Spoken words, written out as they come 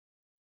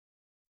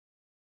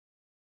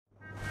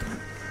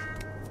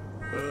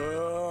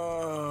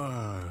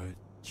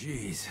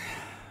please.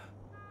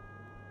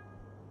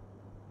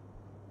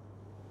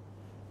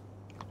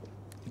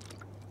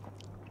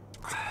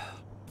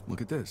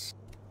 Look at this.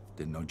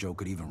 Didn't know Joe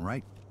could even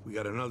write. We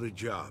got another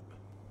job.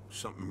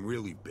 Something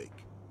really big.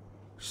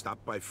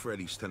 Stop by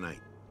Freddy's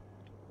tonight.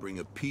 Bring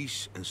a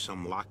piece and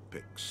some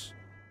lockpicks.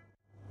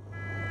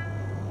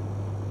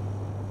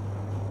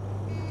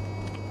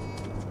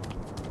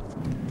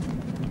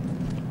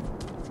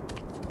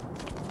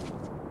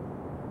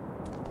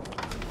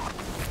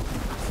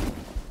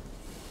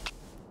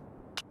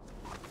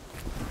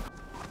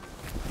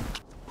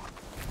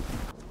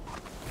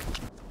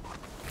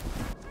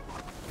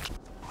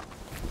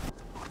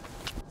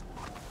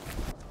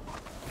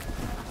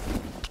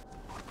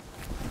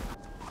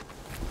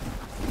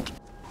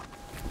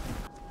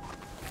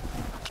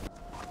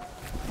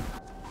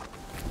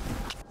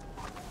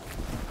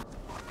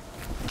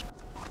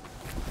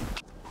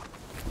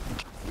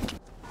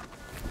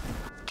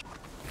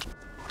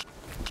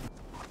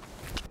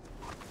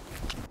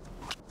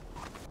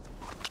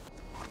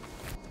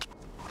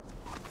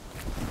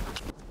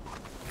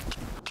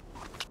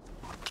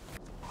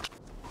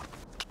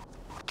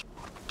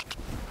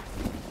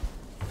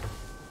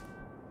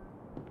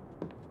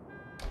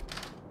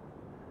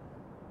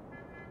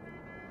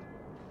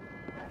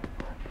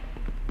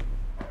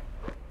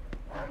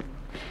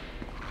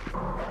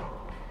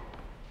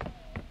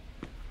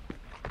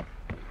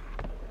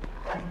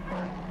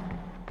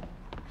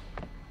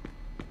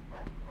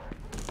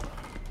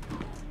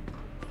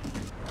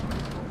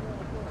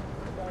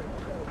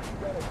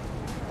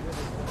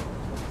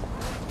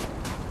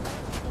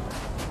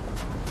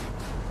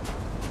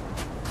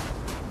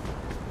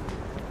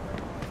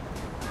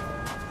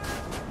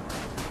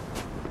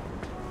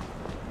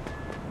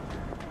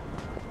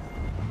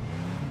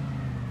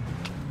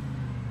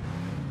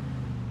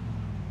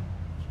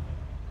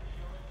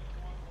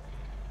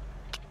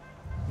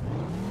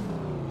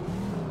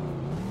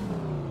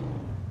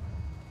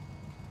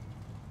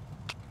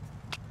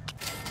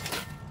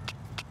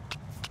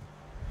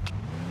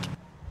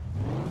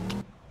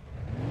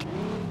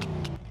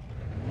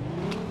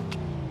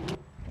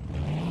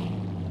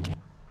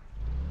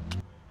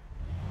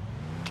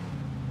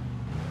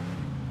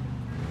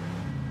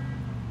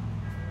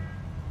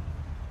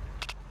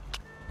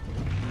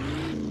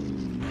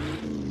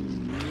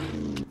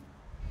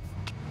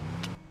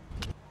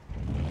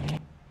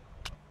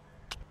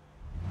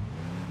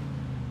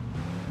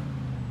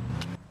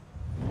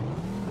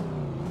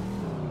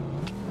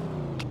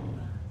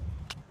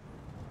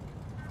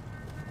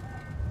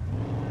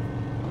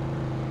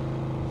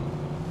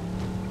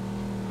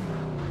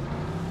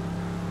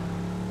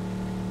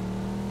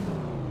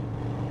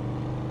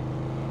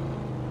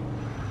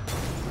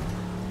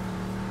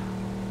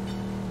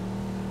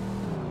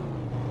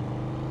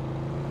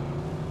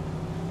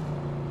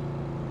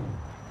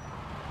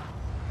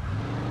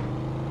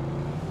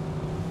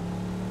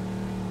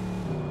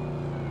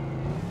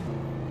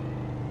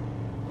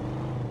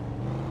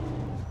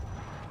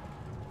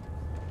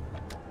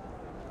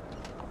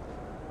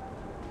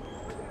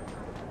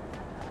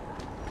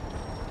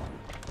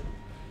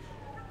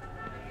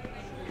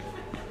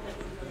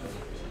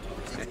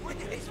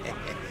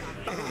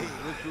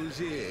 Who's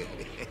here?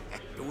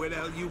 Where the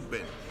hell you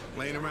been?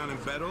 Laying around in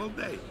bed all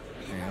day?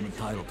 Hey, I'm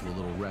entitled to a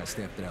little rest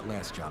after that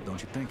last job,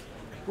 don't you think?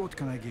 What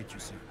can I get you,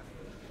 sir?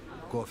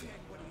 Coffee.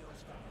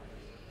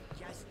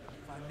 Just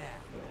for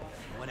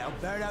now. When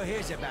Alberto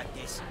hears about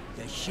this,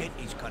 the shit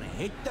is gonna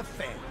hit the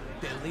fan.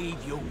 Believe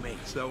you me.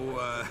 So,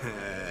 I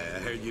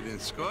heard you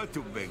didn't score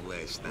too big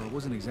last Well, night. it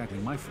wasn't exactly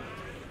my fault.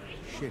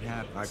 Shit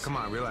happens. All right, come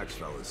on, relax,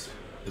 fellas.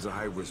 It's a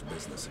high-risk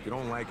business. If you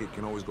don't like it, you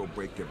can always go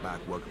break your back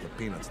working for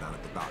peanuts down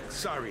at the docks.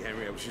 Sorry,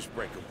 Henry, I was just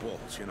breaking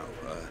balls, you know.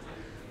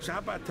 So how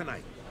about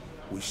tonight?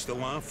 We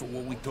still on for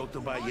what we talked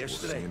about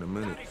yesterday? We'll see in a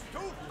minute. That is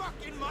too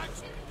fucking much,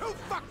 too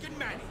fucking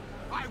many.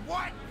 I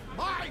want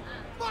my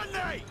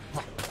money!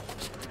 What?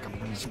 Think I'm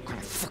running some kind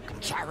of fucking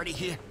charity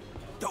here?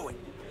 Do it.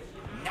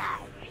 Now.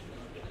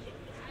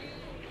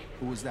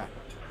 Who was that?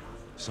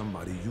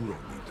 Somebody you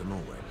don't need to know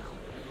right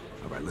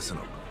now. All right, listen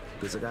up.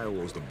 There's a guy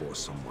who owes the boss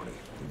some money.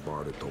 He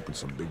borrowed it to open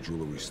some big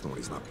jewelry store and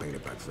he's not paying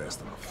it back fast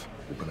enough.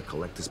 We're gonna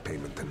collect his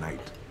payment tonight.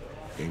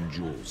 In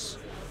jewels.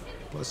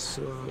 Plus,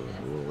 a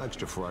little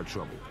extra for our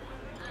trouble.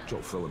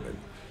 Joe, fill him in.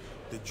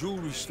 The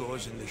jewelry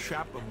store's in the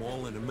shopping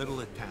mall in the middle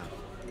of town.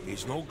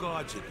 There's no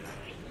guards at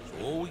night.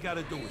 So all we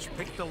gotta do is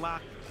pick the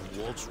lock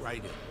and waltz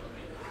right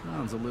in.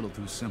 Sounds a little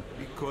too simple.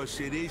 Because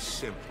it is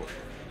simple.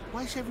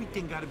 Why's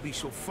everything gotta be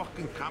so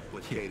fucking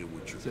complicated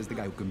with you? Says the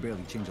guy who can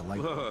barely change a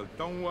light bulb. Look,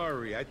 don't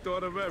worry. I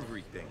thought of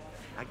everything.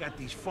 I got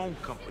these phone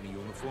company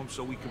uniforms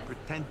so we can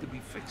pretend to be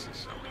fixing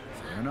something.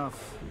 Fair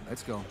enough.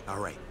 Let's go. All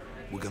right,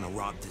 we're gonna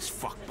rob this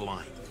fuck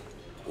blind.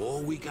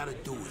 All we gotta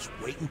do is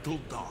wait until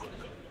dark.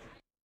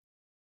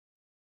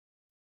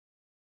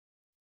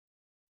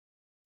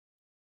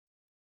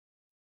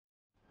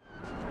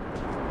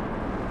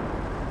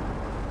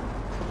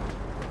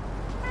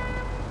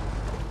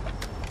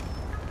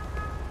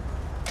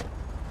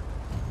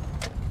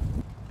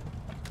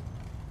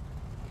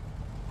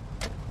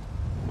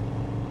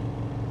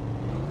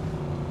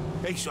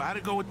 Hey, so how'd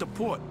it go with the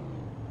port?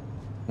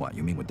 What,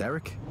 you mean with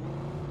Derek?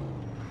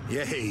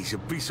 Yeah, he's a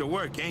piece of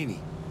work, ain't he?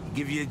 He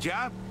give you a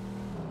job?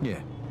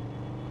 Yeah.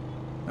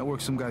 I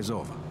worked some guys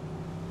over.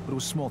 But it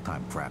was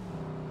small-time crap.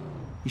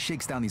 He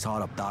shakes down these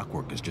hard-up dock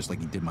workers just like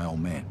he did my old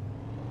man.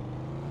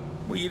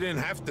 Well, you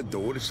didn't have to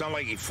do it. It's not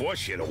like he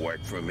forced you to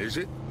work for him, is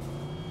it?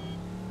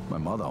 My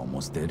mother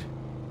almost did.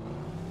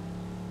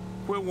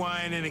 Quit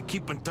whining and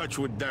keep in touch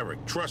with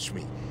Derek. Trust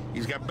me,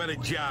 he's got better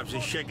jobs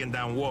than shaking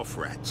down wharf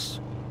rats.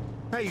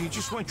 Hey, you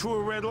just went through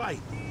a red light.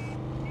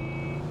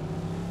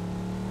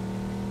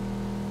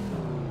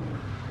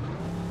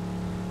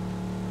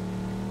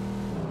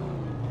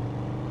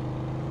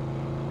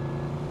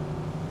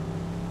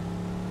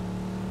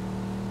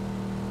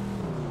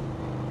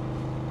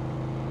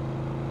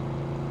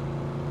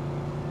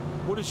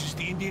 What is this,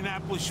 the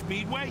Indianapolis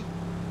Speedway?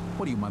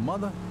 What are you, my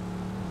mother?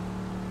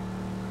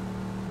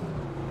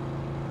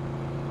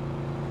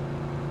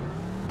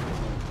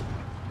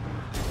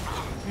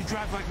 You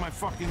drive like my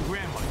fucking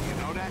grandmother, you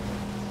know that?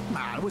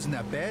 Nah, it wasn't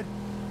that bad.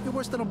 You're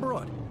worse than a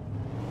broad.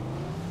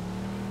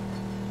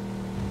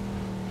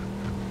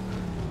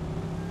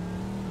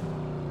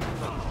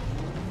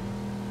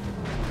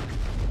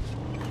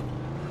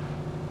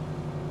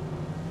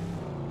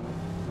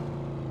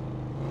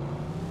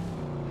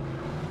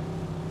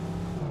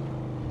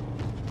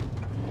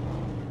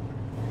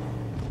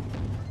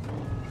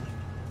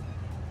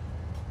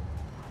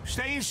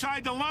 Stay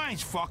inside the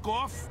lines, fuck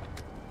off.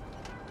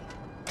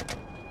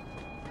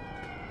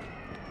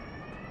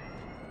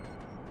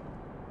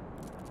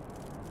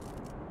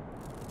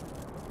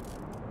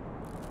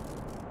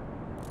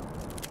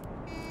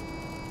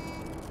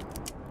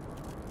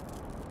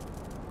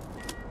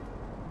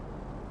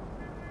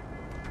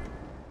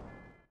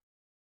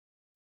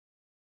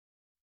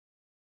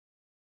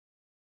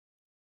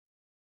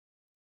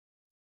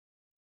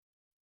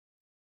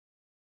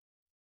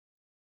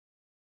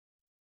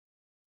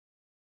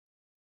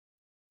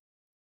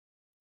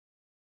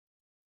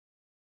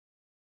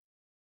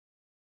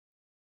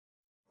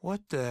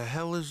 What the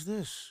hell is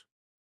this?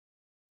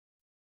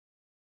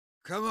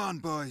 Come on,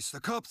 boys.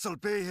 The cops will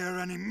be here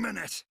any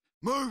minute.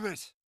 Move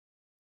it!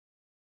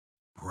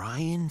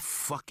 Brian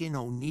fucking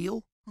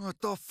O'Neill?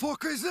 What the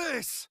fuck is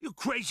this? You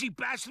crazy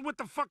bastard, what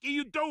the fuck are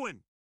you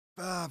doing?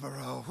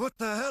 Barbaro, what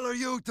the hell are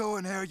you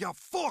doing here, you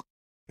fuck?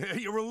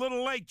 You're a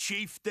little late,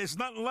 Chief. There's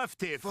nothing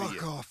left here for you.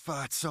 Fuck off,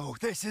 fatso.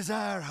 This is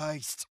our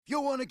heist. If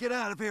you want to get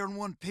out of here in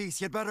one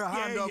piece, you'd better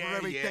hand over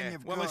everything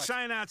you've got. Well, the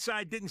sign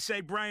outside didn't say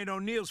Brian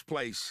O'Neill's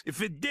place.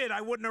 If it did, I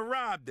wouldn't have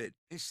robbed it.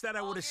 Instead,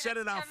 I would have set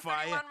it on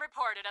fire. 1031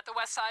 reported at the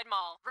West Side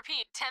Mall.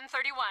 Repeat,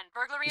 1031.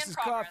 Burglary This in is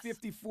progress. car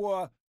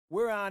 54.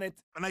 We're on it.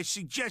 And I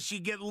suggest you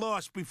get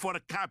lost before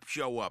the cops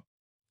show up.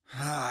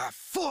 Ah,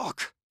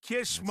 fuck!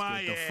 Kiss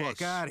my Get the ass.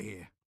 fuck out of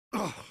here.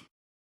 Ugh.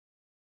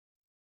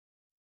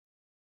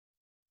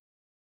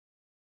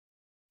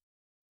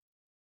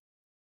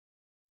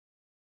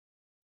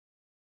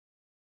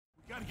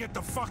 We gotta get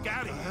the fuck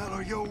out What of the here. hell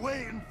are you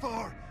waiting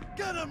for?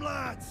 Get him,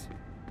 lads!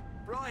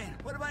 Brian,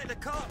 what about the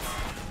cops?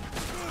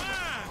 Come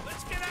on,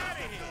 let's get out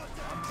of here.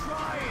 I'm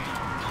trying!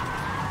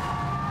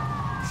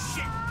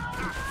 Shit,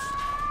 cops.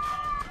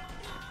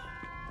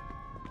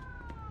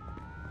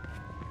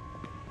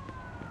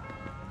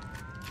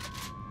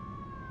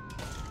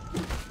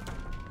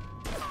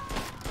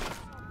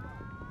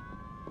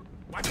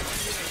 Watch your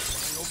ass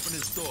when I open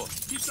his door.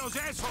 Keep those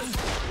assholes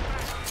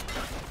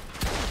back.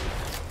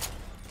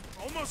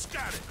 Almost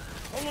got it.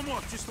 Hold them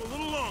off just a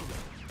little longer.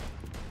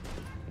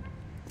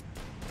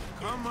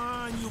 Come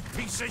on, you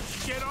piece of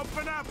shit.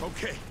 Open up.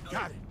 Okay,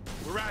 got it.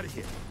 We're out of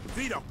here.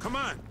 Vito, come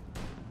on.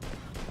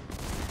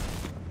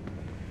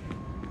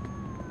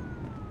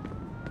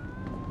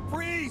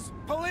 Freeze!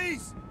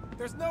 Police!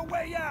 There's no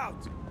way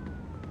out!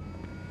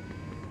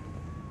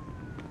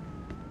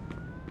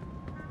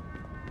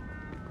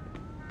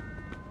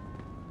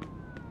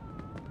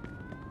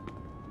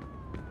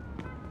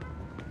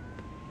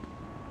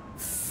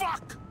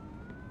 Fuck!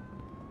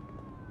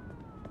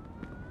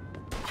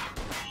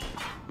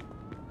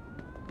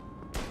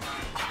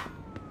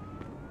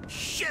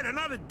 Shit,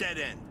 another dead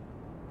end.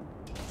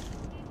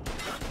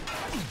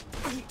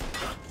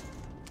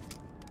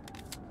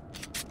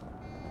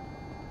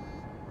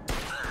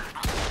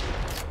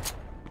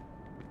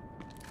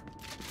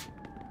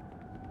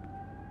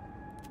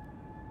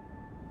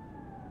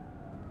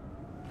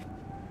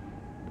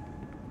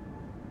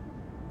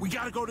 We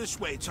gotta go this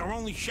way. It's our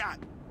only shot.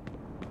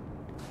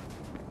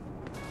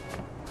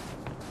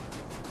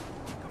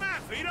 Come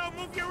on, Vito,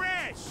 move your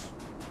ass.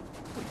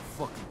 What, you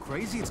fucking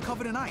crazy? It's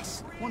covered in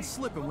ice. One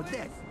slip and we're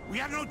dead. We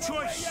have no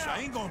choice.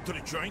 I ain't going to the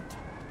joint.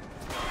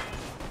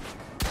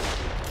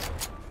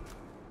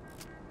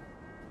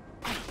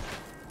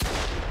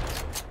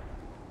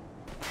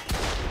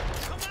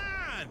 Come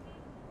on!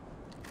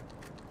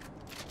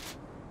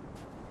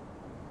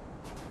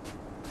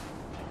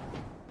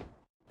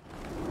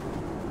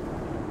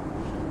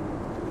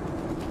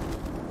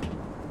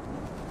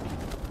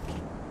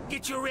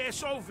 Get your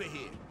ass over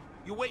here.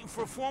 You waiting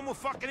for a formal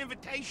fucking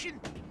invitation?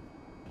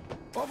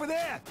 Over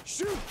there!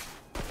 Shoot!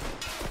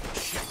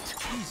 Shit.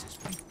 Jesus,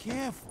 be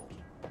careful.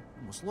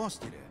 Almost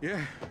lost you there.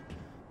 Yeah,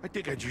 I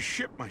think I just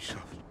shit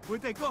myself.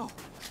 Where'd they go?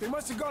 They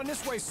must have gone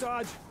this way,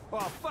 Sarge. Oh,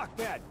 fuck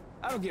that.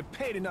 I don't get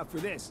paid enough for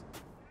this.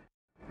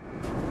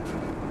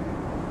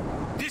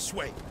 This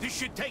way. This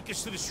should take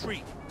us to the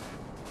street.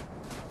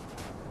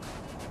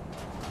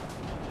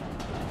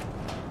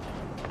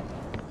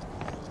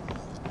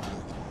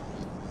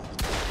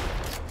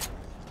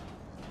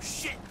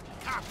 Shit!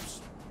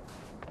 Cops!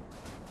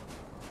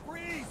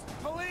 Freeze!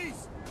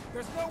 Police!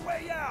 There's no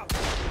way out!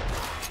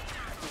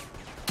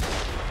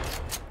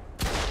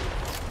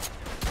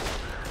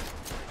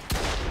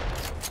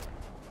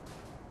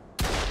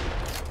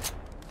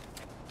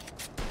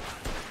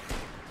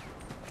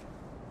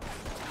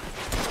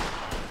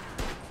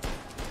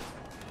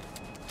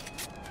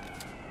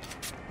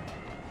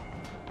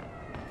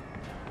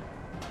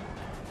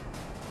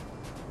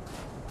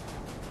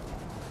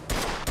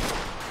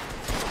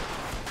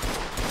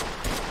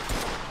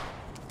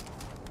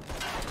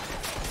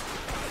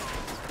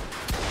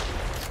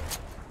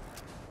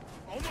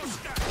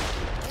 Almost got it.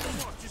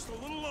 Almost. Just a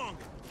little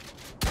longer.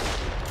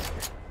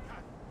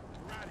 God,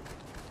 we're out of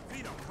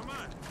here. Vito, come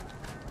on.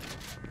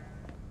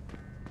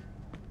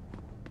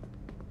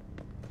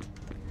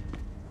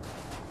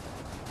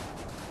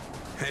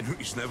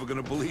 Henry's never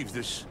gonna believe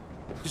this.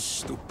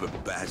 Stupid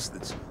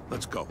bastards.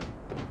 Let's go.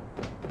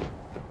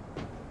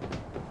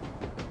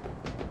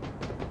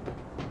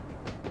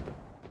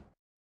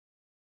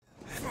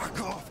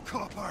 Fuck off,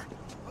 copper!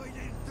 I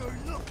didn't do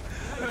nothing!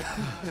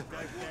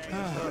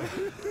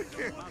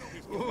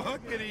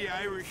 Look at the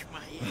Irish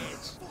my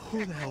ass.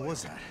 Who the hell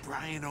was that?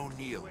 Brian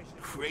O'Neill.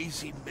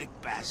 Crazy Mick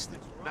bastard.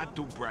 Not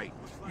too bright.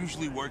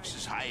 Usually works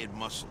his hired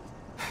muscle.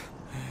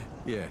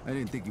 Yeah, I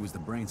didn't think he was the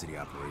brains of the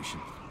operation.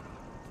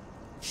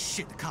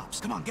 Shit, the cops.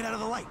 Come on, get out of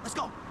the light. Let's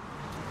go.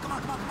 Come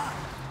on, come on, come on.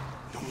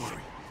 Don't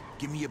worry.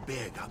 Give me a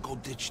bag. I'll go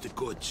ditch the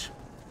goods.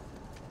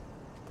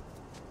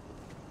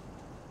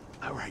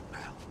 All right,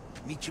 pal.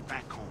 Meet you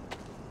back home.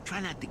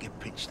 Try not to get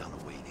pinched on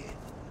the way there.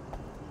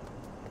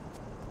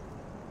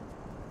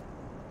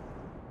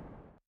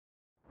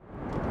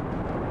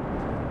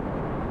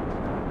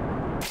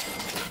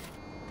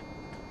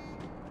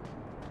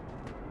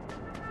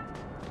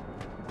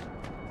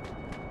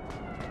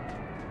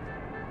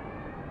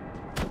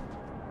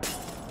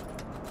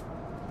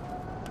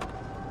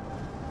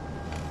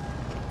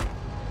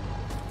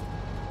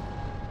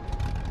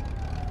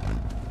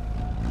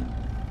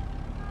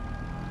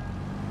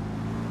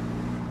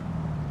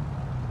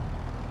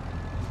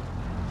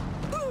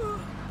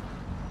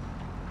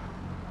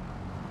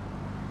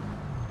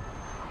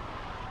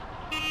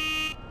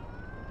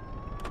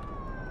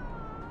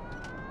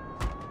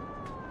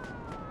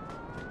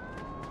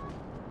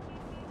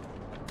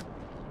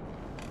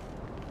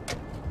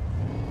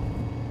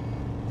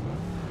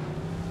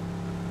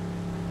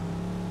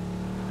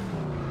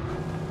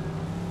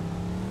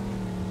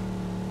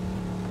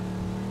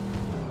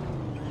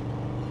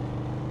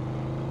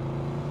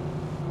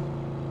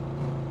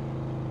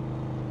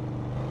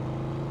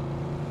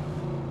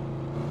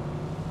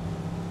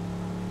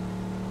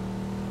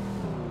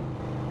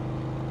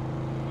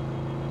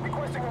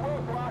 Requesting a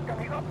roadblock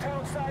on the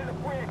uptown side of the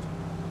bridge.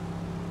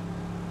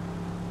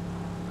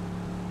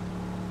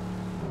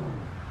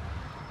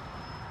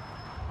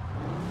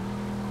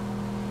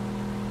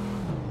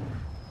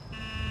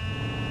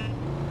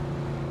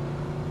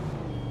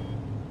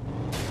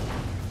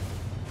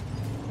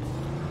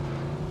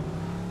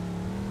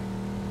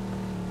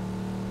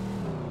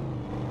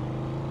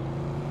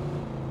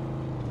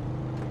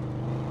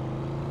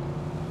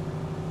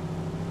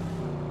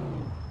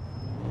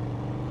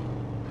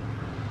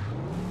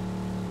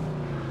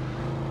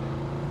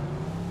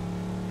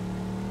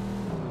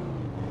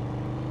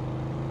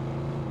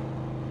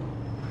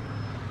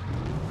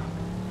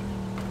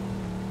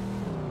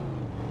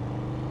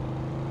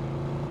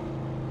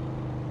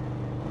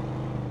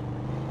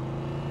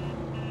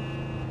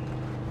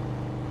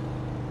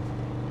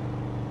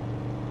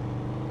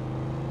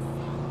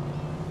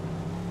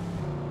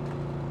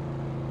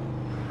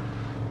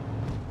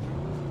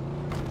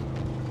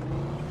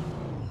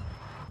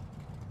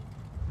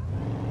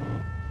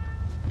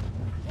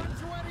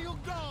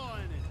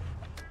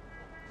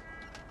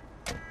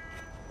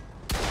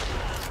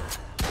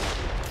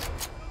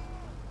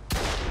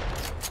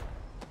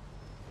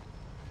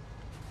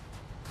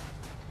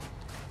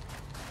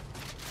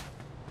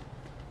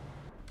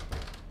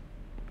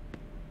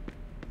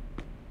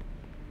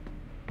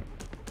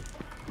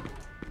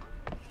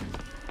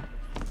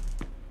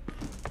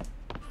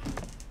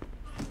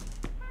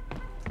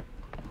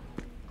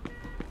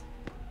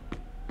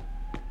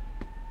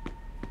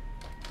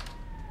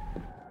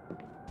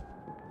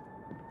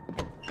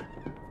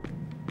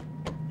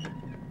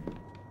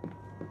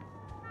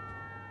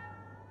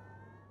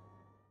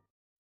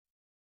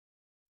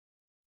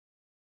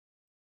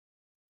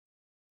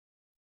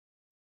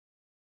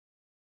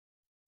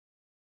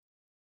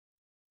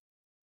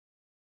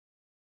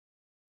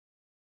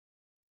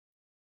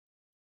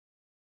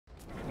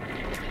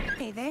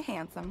 Hey there,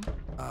 handsome.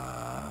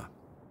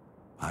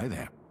 Hi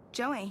there.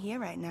 Joe ain't here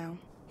right now.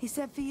 He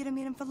said for you to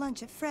meet him for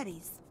lunch at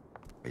Freddy's.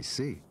 I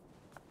see.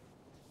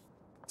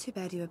 Too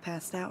bad you were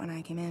passed out when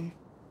I came in.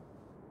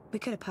 We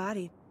could have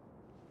partied.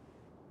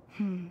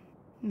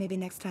 Maybe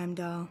next time,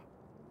 doll.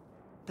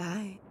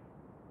 Bye.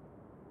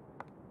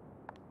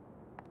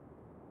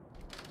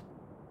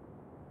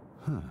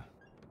 Huh.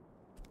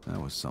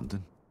 That was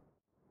something.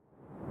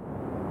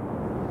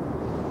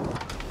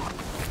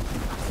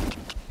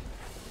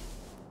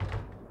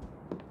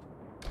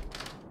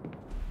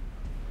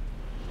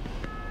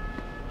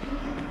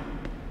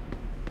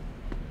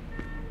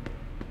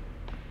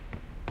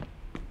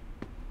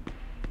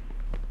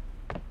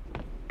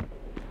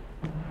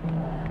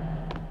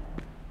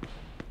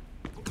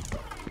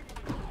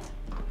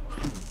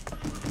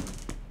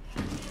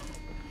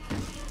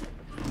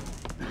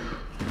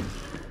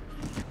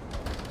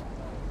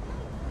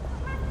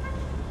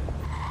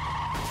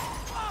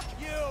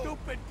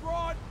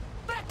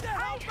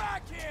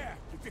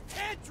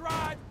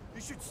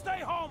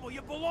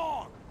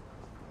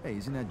 Hey,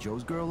 isn't that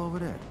Joe's girl over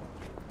there?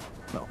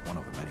 Well, one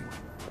of them anyway.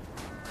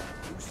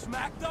 You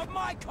smacked up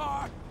my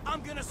car,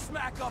 I'm gonna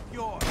smack up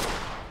yours.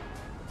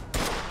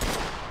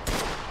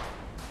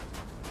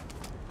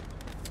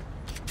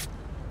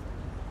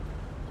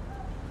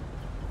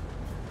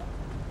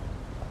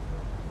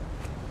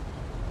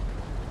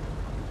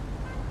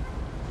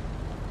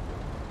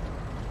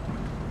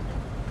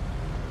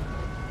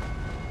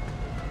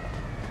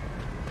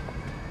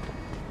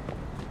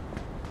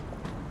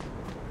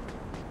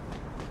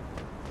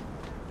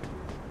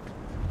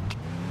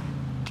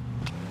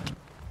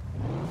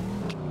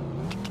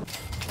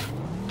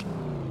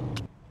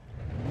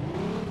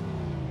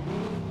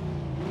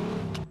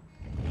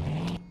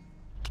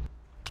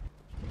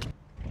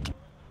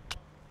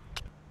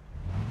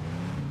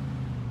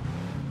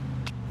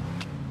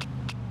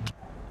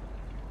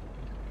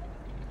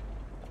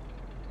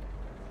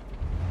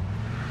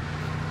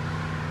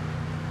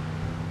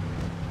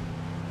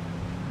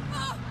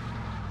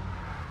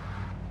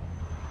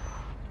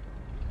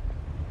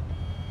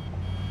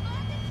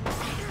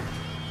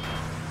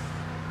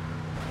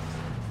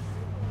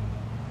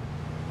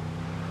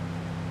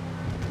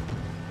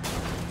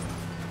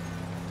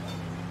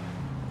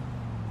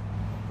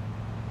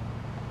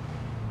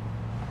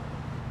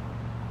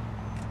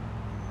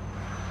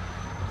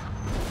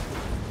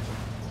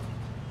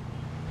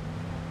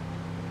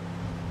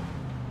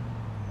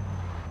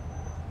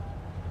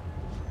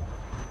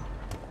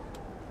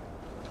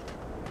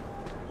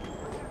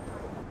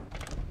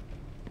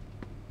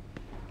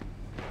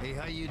 Hey,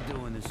 how you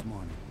doing this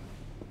morning?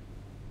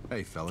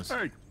 Hey, fellas.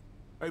 Hey!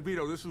 Hey,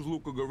 Vito, this is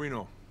Luca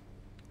Guarino.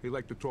 He'd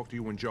like to talk to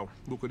you and Joe.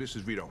 Luca, this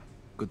is Vito.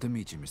 Good to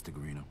meet you, Mr.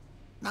 Guarino.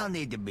 No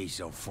need to be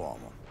so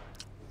formal.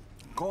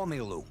 Call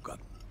me Luca.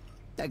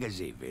 Take a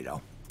seat,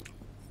 Vito.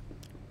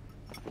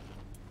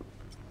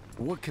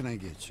 What can I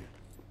get you?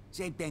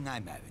 Same thing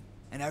I'm having,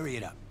 and hurry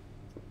it up.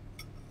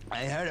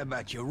 I heard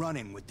about you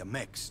running with the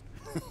mix.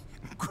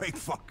 Great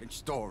fucking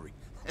story.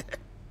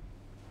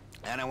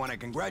 And I want to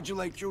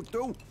congratulate you,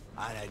 too,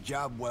 on a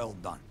job well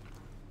done.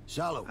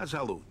 Salute.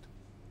 Salute.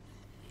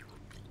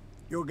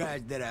 You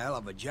guys did a hell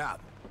of a job.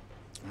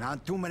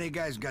 Not too many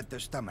guys got the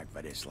stomach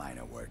for this line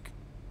of work.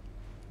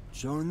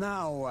 So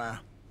now,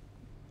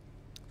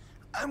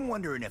 I'm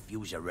wondering if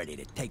yous are ready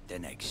to take the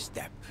next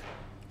step.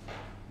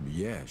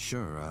 Yeah,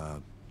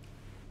 sure.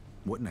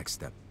 What next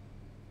step?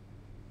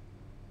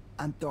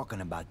 I'm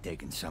talking about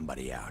taking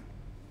somebody out.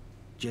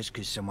 Just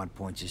 'cause someone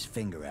points his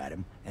finger at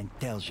him and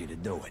tells you to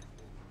do it.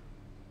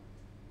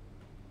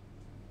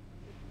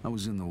 I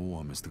was in the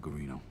war, Mr.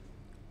 Guarino.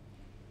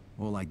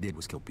 All I did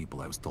was kill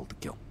people I was told to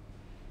kill.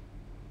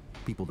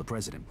 People the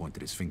president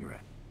pointed his finger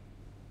at.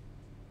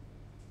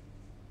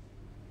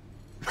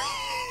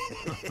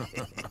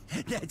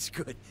 That's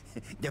good.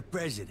 The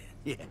president.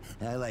 Yeah,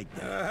 I like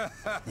that.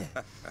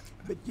 Yeah.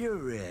 But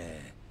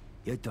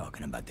you're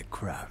talking about the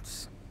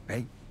crowds,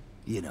 right?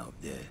 You know,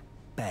 the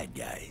bad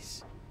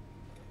guys.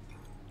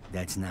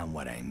 That's not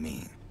what I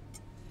mean.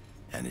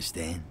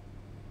 Understand?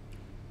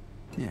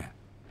 Yeah,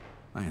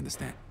 I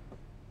understand.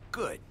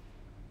 Good.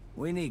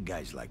 We need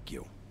guys like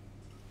you.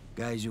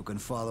 Guys who can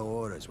follow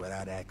orders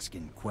without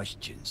asking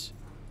questions.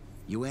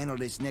 You handle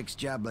this next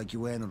job like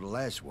you handled the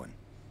last one,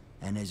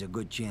 and there's a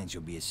good chance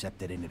you'll be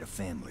accepted into the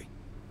family.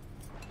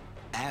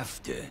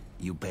 After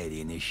you pay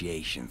the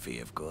initiation fee,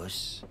 of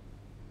course.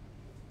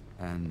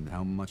 And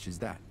how much is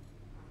that?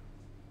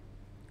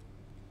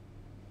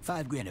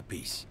 $5 grand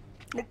apiece.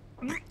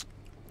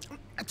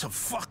 That's a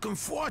fucking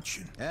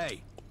fortune.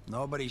 Hey,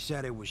 nobody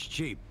said it was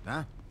cheap,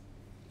 huh?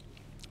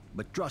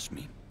 But trust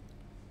me,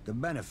 the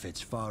benefits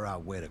far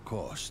outweigh the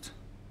cost.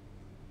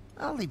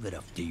 I'll leave it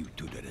up to you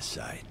two to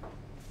decide.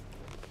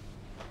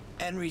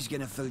 Henry's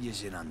gonna fill you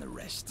in on the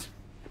rest.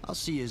 I'll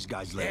see you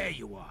guys later. There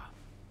you are.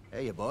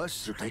 Hey, you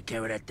boss. You take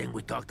care of that thing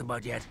we talked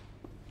about yet?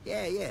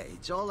 Yeah,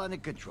 it's all under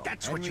control.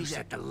 That's what you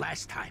said the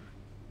last time.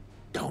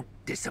 Don't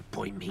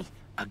disappoint me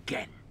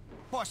again.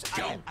 Boss,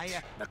 Don't.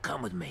 Now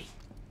come with me.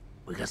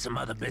 We got some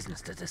other business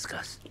to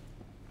discuss.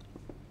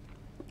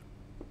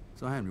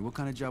 So, Henry, what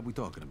kind of job we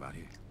talking about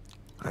here?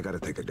 I gotta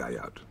take a guy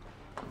out.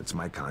 It's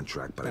my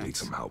contract, but I need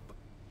some help.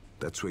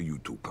 That's where you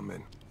two come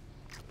in.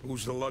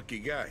 Who's the lucky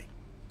guy?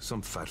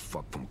 Some fat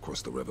fuck from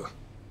across the river.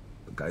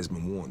 The guy's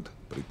been warned,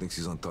 but he thinks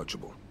he's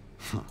untouchable.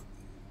 Huh.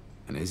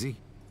 And is he?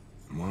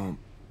 Well,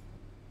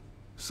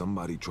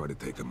 somebody tried to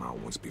take him out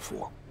once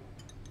before.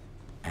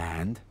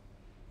 And?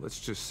 Let's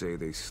just say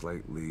they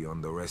slightly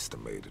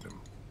underestimated him.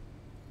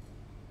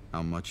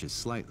 How much is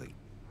slightly?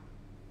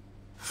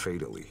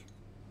 Fatally.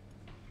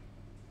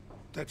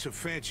 That's a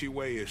fancy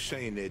way of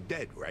saying they're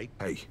dead, right?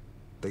 Hey,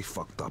 they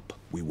fucked up.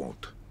 We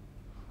won't.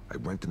 I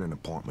rented an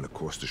apartment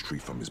across the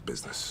street from his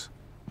business.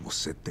 We'll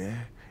sit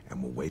there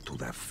and we'll wait till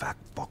that fat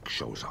fuck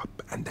shows up,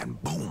 and then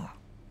boom!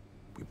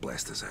 We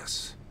blast his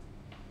ass.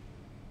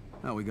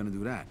 How are we gonna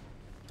do that?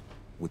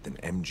 With an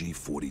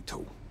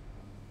MG42.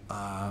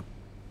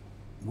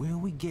 Where are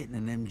we getting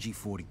an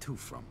MG42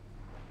 from?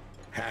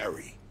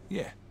 Harry.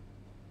 Yeah.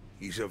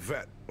 He's a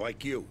vet,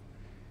 like you.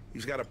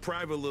 He's got a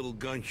private little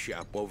gun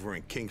shop over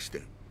in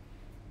Kingston.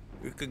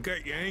 You can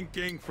get your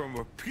anything from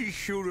a pea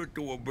shooter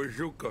to a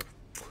bazooka.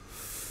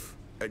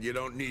 And you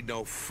don't need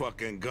no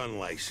fucking gun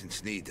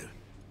license, neither.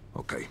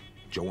 Okay,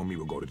 Joe and me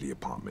will go to the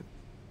apartment.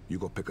 You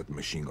go pick up the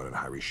machine gun at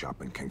Harry's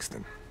shop in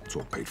Kingston. It's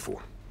all paid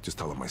for. Just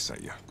tell him I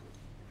sent you.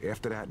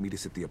 After that, meet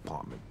us at the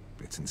apartment.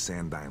 It's in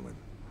Sand Island,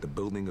 the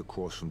building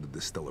across from the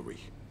distillery.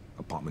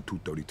 Apartment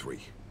 233.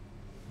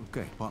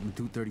 Okay, apartment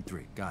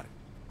 233. Got it.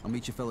 I'll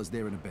meet you fellas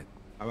there in a bit.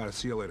 I gotta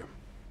see you later.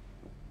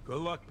 Good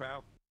luck,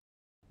 pal.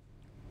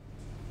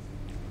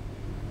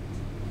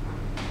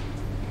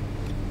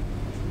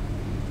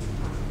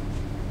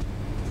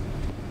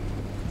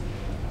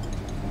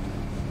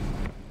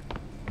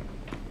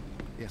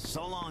 Yeah,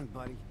 so long,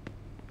 buddy.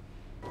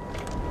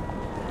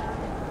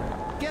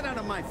 Get out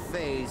of my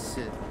face.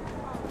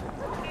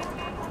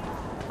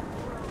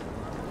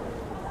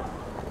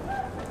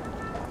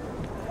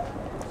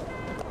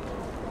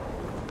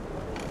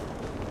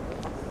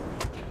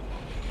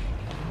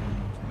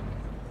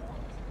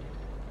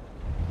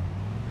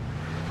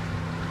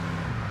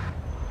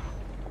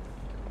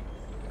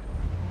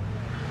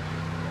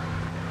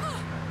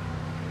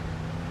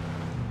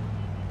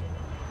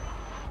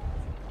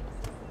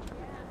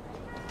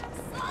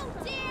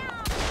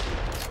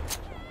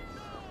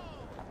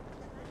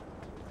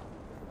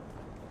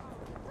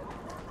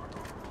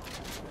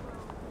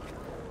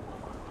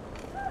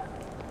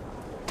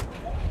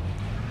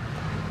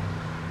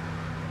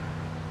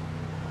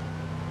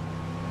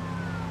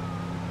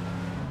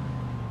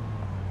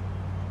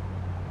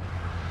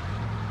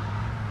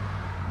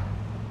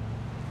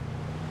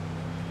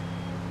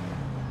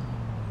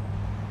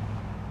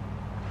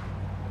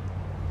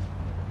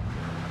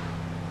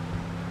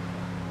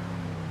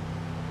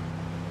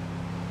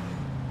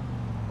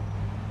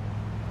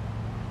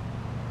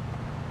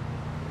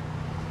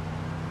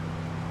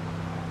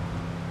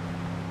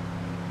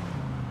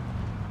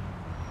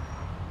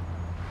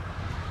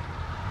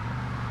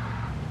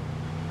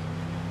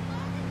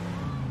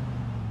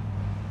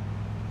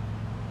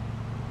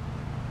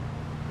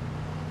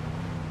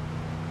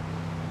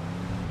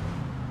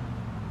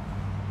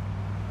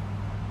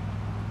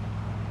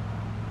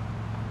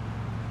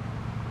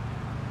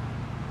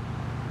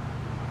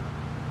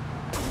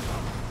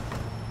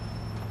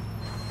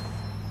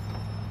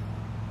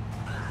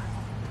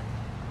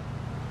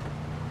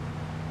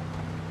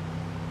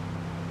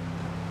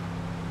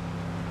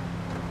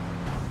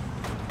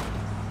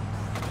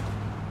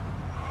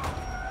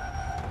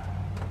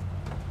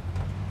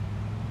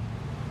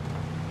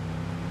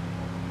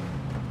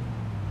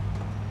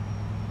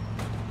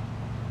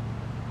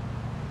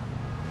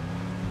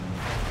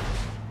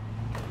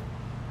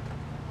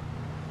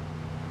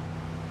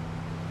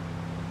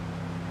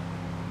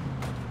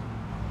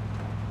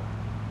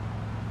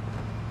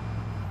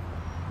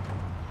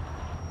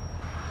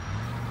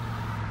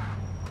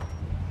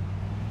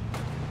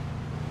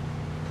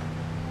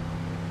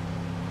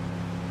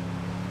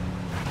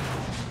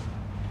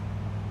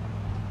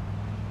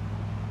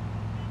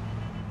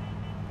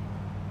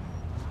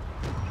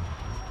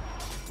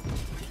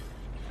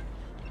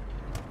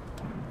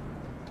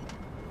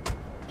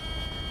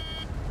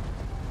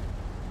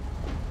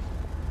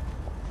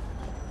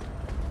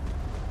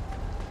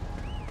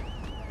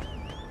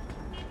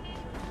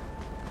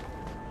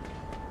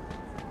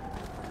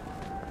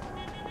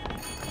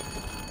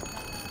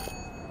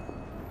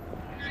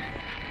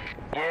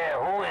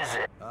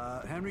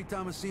 Henry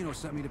Tomasino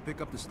sent me to pick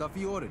up the stuff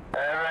he ordered.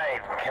 All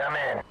right, come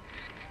in.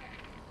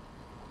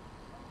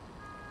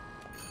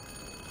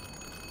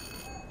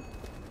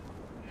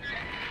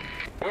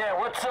 Yeah,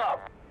 what's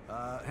up?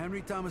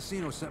 Henry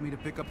Tomasino sent me to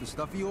pick up the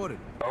stuff he ordered.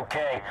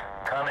 Okay,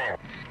 come in.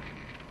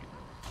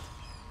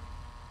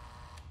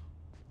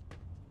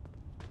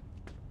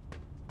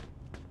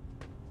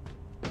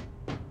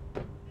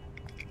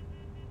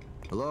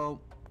 Hello?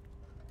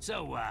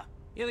 So,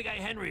 you're the guy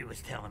Henry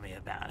was telling me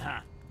about,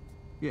 huh?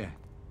 Yeah.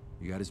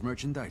 You got his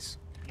merchandise?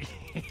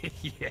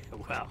 Yeah,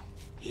 well,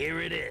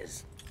 here it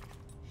is.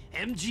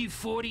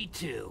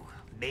 MG42,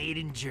 made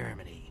in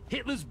Germany.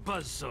 Hitler's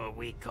buzzsaw,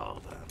 we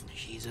called her.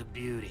 She's a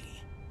beauty.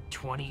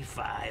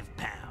 25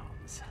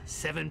 pounds,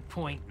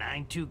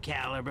 7.92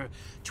 caliber,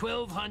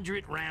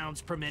 1,200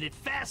 rounds per minute,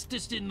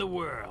 fastest in the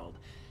world.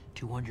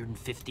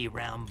 250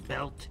 round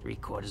belt,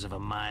 3/4 of a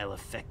mile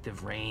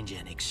effective range,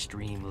 and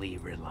extremely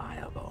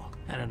reliable.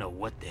 I don't know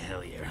what the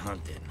hell you're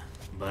hunting,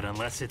 but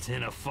unless it's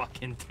in a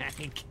fucking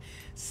tank,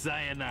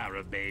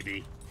 sayonara,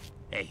 baby.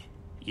 Hey,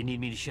 you need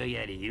me to show you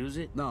how to use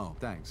it? No,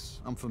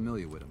 thanks. I'm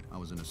familiar with him. I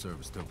was in the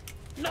service too.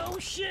 No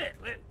shit!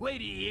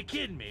 Wait, you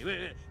kidding me?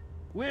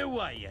 Where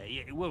were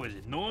you? What was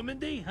it,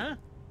 Normandy, huh?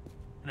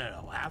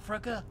 No,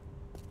 Africa?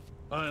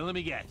 Let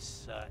me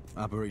guess.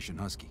 Operation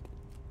Husky.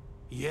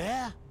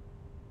 Yeah?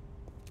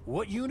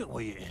 What unit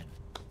were you in?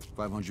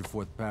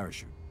 504th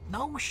Parachute.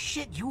 No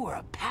shit, you were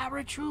a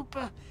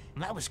paratrooper?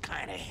 That was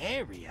kinda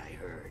hairy, I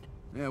heard.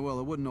 Yeah, well,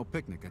 it wasn't no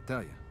picnic, I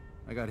tell you.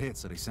 I got hit,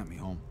 so they sent me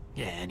home.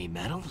 Yeah, any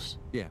medals?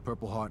 Yeah,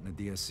 Purple Heart and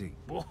a DSC.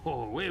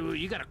 Whoa, wait,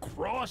 you got a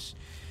cross?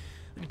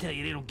 Let me tell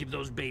you, they don't give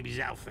those babies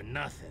out for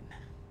nothing.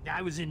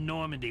 I was in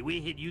Normandy. We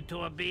hit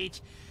Utah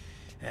Beach.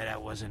 Yeah,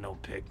 that wasn't no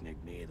picnic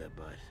neither,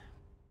 but...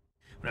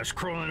 when I was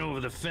crawling over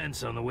the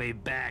fence on the way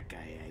back,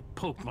 I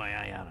poked my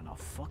eye out on a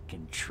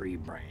fucking tree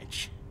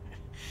branch.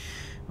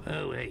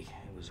 Well, hey,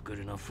 it was good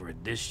enough for a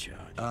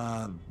discharge.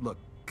 Look,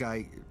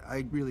 I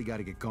really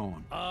gotta get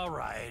going. All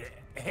right.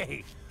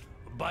 Hey,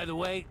 by the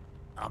way,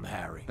 I'm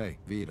Harry. Hey,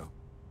 Vito.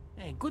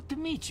 Hey, good to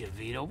meet you,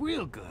 Vito.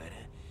 Real good.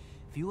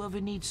 If you ever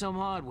need some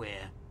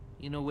hardware,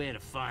 you know where to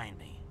find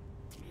me.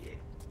 Yeah.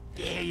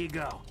 There you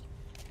go.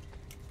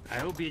 I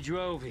hope you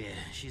drove here.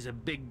 She's a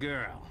big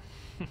girl.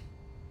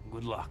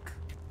 Good luck.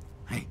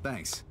 Hey,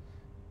 thanks.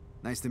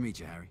 Nice to meet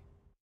you, Harry.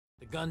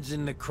 The gun's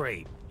in the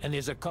crate, and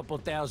there's a couple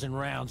thousand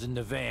rounds in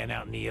the van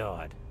out in the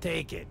yard.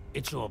 Take it.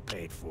 It's all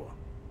paid for.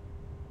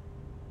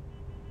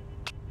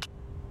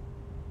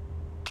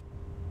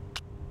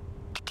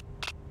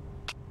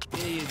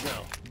 Here you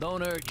go.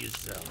 Don't hurt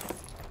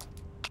yourself.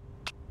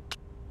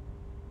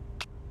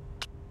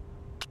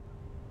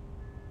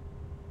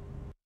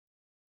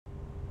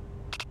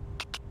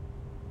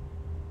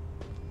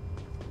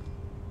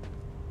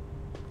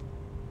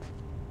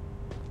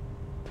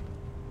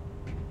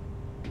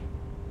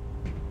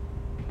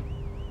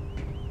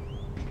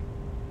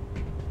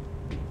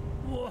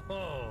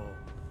 Whoa!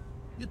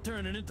 You're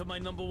turning into my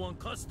 #1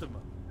 customer.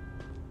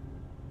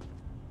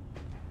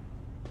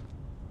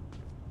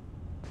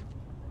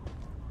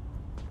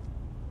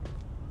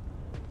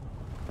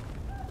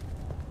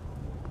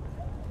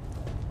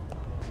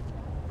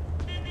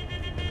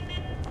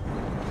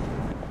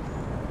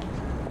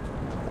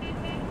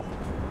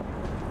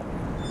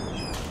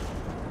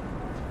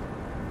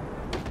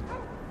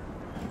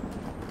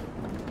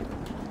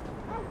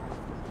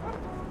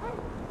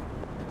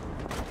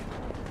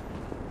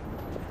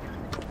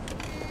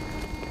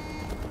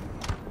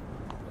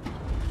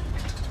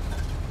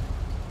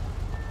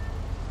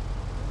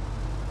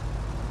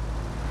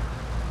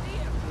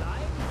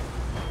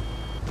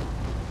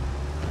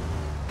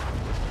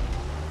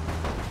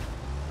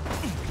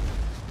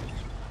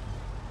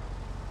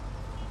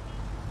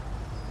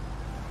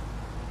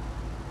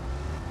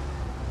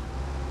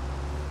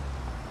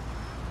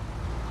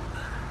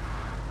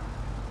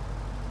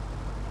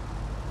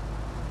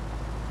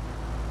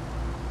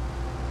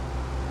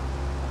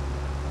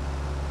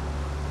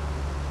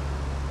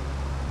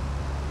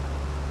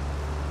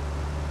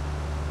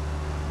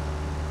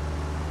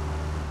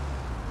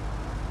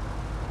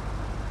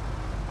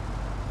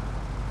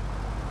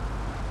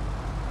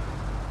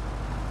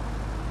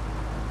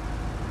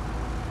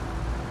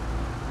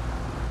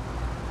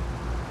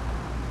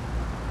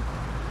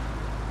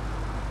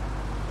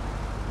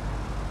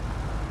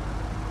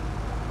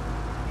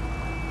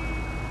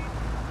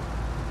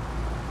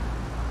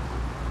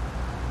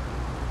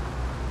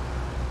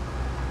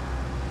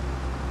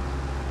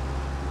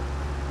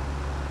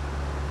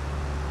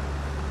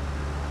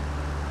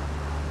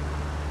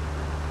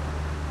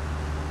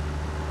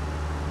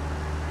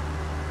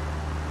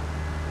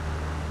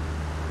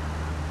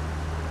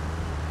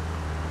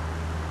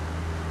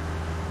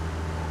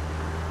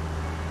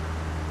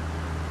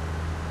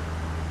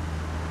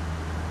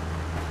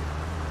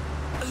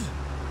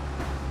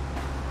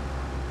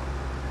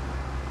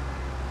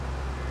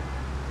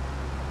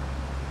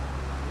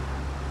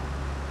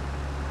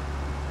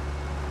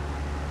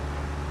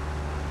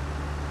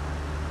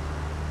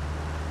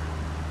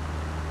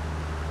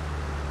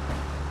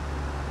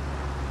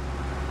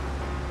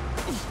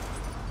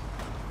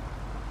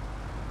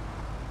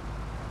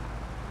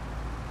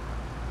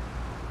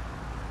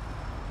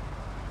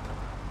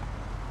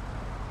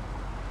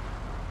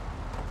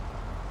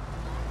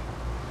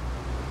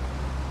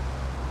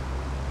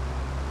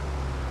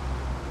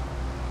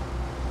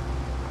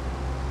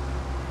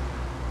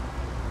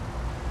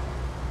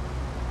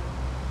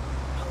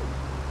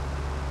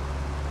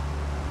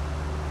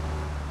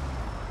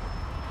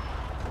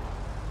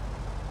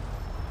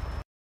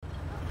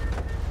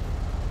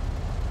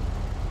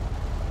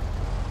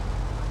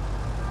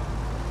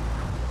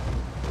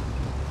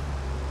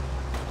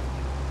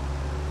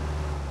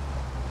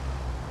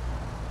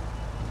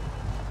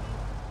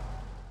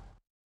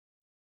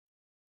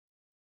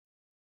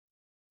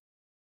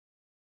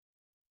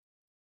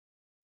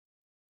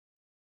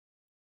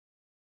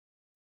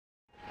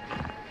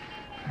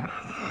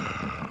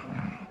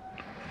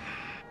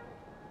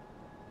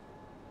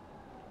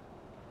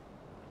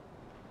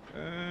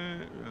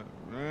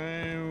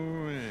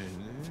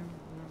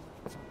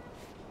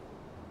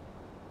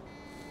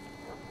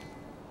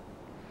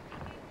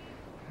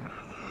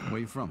 Where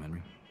you from,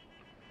 Henry?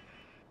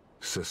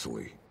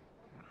 Sicily.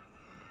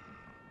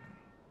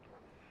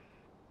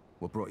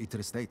 What brought you to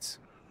the States?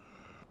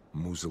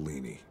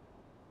 Mussolini.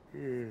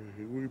 Yeah,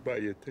 we buy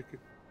you a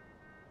ticket.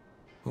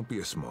 Don't be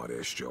a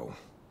smart-ass, Joe.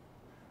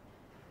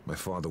 My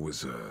father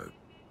was a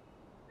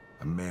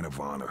man of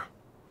honor.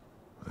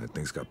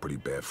 Things got pretty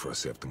bad for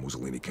us after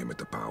Mussolini came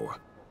into power.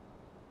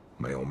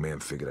 My old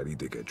man figured I'd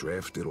either get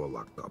drafted or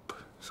locked up.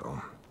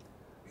 So,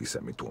 he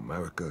sent me to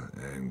America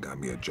and got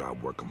me a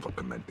job working for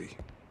Clemente.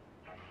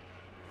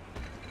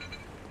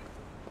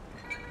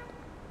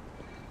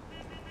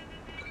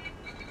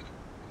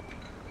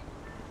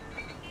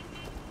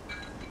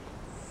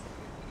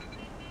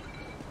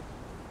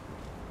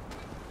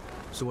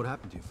 So what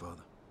happened to your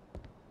father?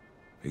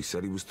 He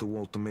said he was too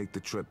old to make the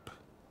trip.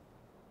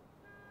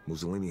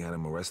 Mussolini had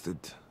him arrested,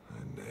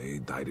 and he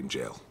died in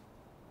jail.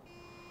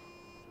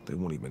 They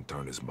won't even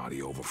turn his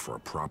body over for a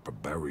proper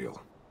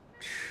burial.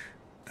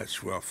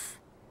 That's rough.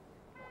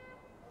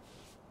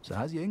 So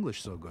how's your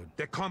English so good?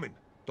 They're coming.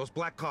 Those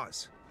black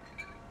cars.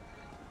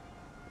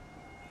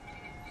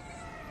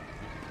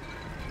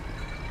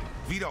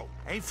 Vito,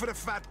 aim for the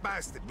fat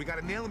bastard. We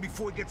gotta nail him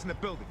before he gets in the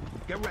building.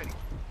 Get ready.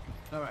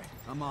 All right,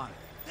 I'm on it.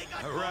 They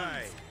got All guns.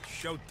 right,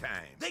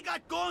 showtime. They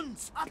got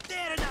guns up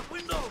there in that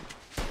window.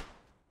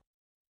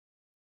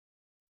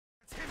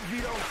 That's him,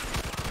 Vito.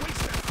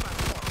 Waste that fat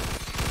car.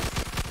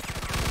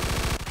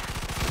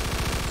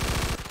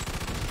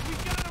 We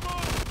got them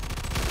all!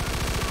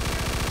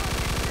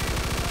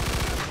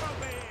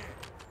 Over here!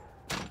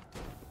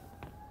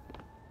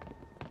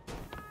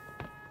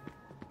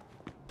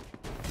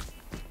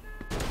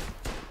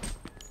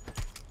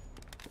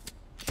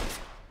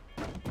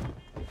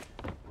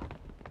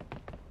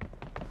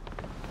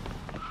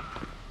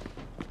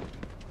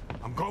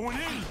 I'm going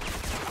in!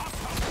 I'll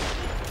come.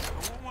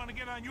 I won't want to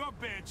get on your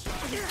bad side.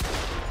 Move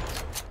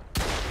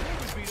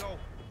it, Vito.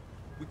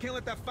 We can't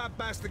let that fat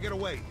bastard get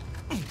away.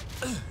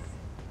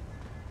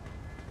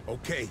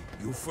 Okay,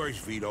 you first,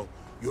 Vito.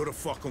 You're the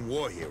fucking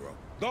war hero.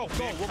 Go,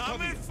 They're we'll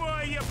cover coming you.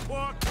 for you,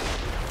 pork!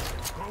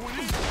 Going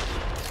in!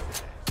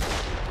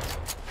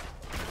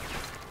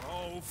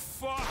 Oh,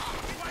 fuck!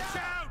 Watch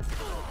out!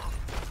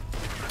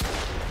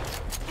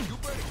 You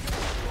better get the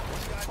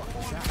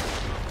fuck out.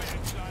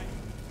 Bad side.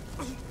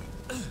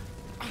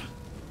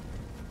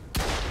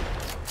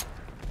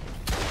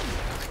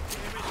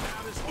 Damn it,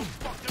 now this whole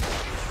fucking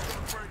place is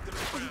gonna burn to the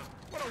ground.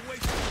 What a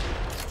waste of...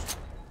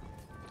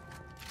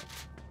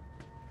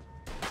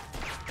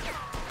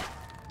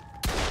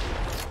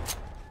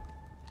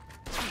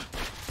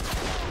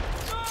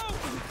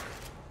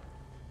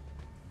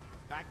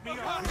 Back me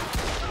up.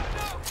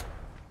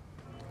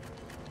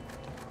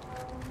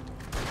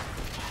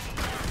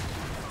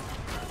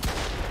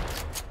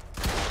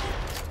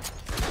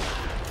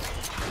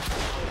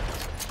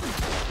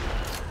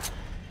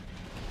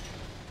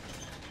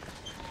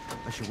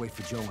 I should wait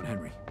for Joe and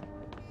Henry.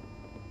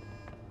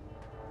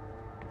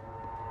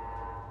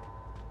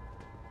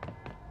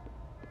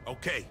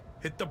 Okay,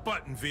 hit the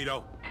button,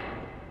 Vito.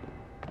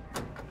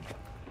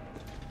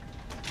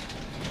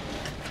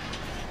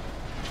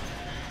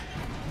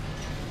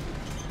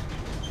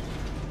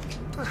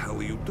 What the hell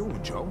are you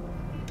doing, Joe?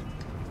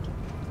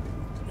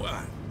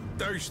 What?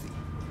 Thirsty.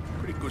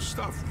 Pretty good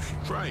stuff. You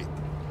should try it.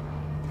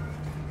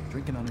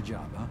 Drinking on the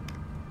job, huh?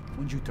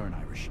 When'd you turn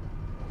Irish?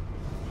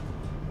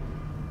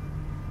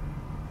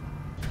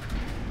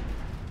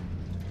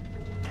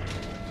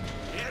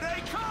 Here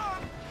they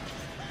come!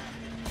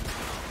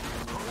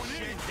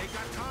 Shit, they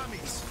got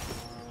Tommies.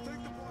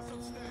 Take the boss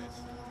upstairs.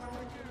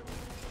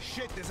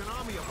 Shit, there's an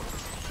army of them.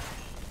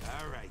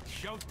 All right,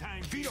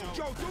 showtime, Vito,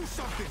 Joe, do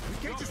something. We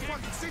can't just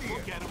fucking sit here.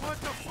 Look at him. What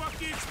the fuck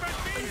do you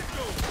expect me to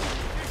do?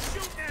 They're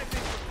shooting at me,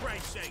 for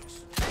Christ's sakes.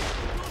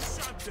 Do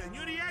something.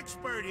 You're the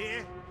expert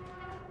here.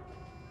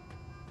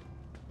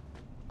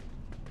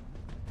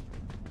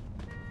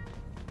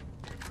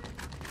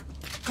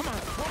 Come on,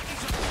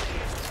 Porky's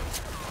upstairs.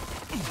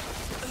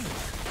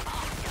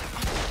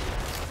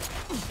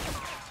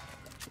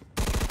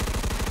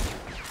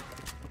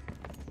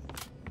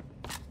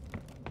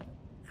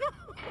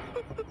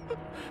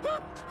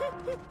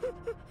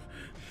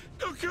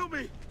 Don't kill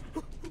me!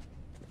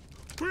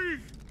 Please!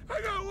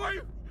 I got a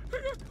wife!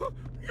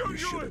 You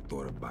should have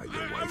thought about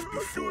your wife Do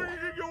before.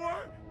 anything you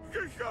want!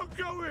 Just don't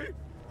kill me!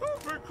 Oh,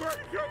 for Christ's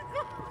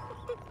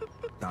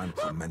sake! Don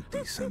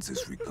Clemente sends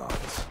his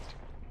regards.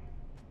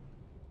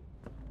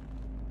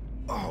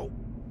 Oh!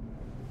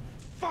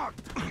 Fuck!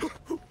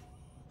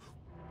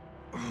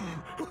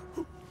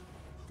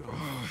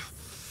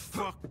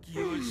 Fuck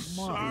you!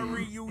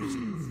 Sorry,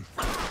 you...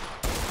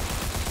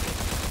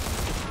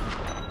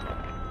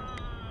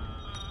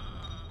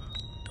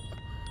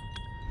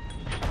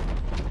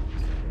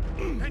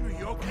 Henry,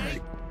 you okay?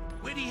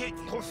 Where'd he hit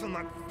you? Of course I'm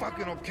not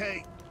fucking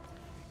okay.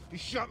 He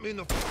shot me in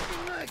the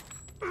fucking neck.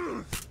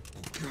 Oh,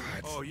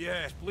 God. Oh,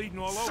 yeah, it's bleeding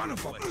all Son over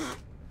of the a... place.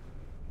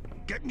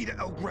 Get me to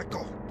El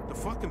Greco. The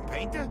fucking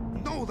painter?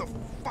 No, the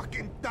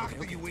fucking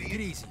doctor, you Take it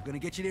idiot. easy. Gonna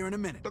get you there in a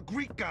minute. The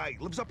Greek guy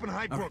lives up in All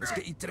right, Highbrook. let's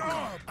get you to the Oh,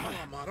 car.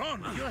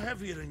 Marona, you're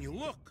heavier than you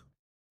look.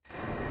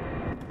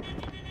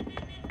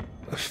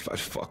 That fat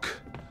fuck.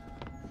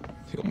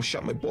 He almost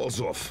shot my balls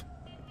off.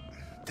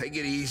 Take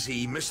it easy.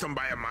 You missed him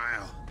by a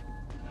mile.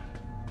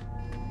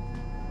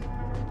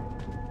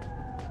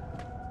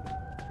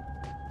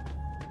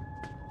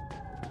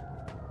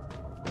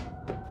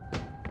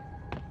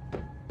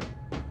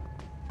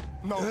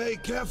 No. Hey,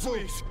 careful.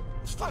 Please.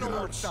 I don't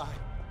want to die.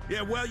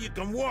 Yeah, well, you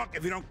can walk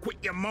if you don't quit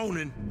your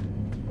moaning.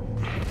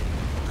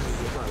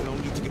 I don't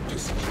need to get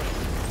pissy.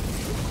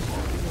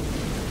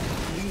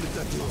 Lean at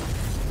that door.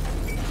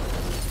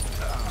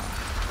 Oh,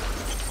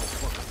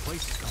 fucking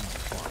place is coming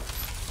apart.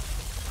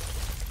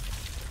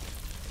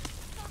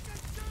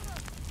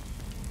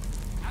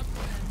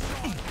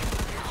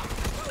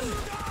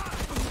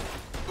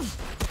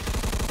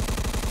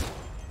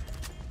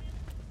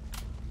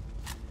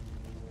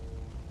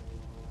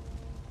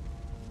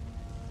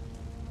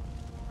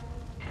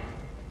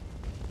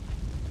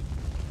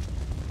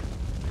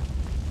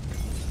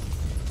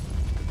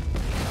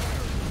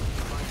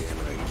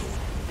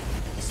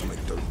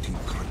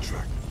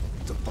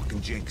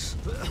 Jinx.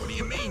 What do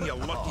you mean, you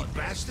lucky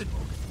bastard?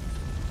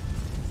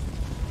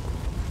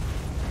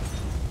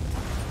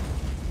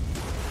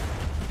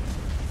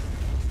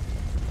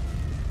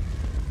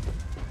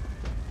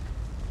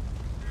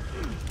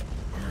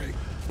 All right.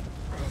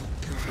 Oh,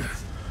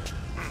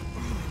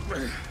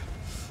 God.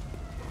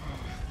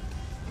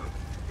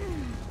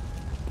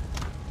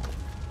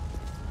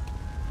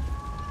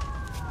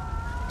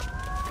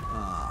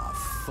 Ah,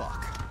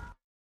 fuck.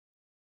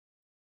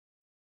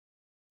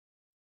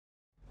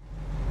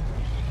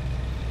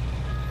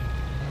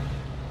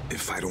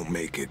 If I don't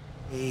make it...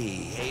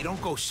 Hey,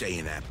 don't go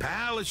saying that,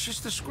 pal. It's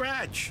just a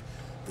scratch.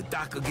 The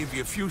doc will give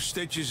you a few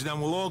stitches, and then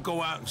we'll all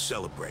go out and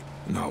celebrate.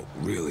 No,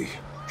 really.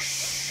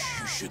 Shh,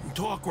 you shouldn't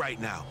talk right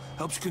now.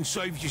 Helps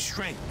conserve your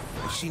strength.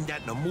 I've seen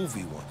that in a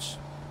movie once.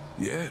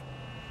 Yeah?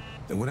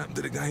 Then what happened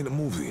to the guy in the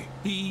movie?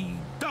 He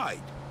died.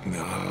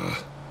 Nah.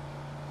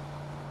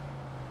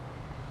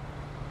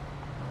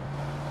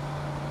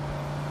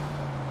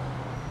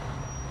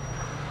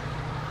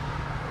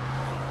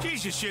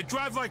 Jesus, you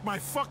drive like my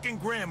fucking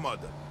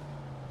grandmother.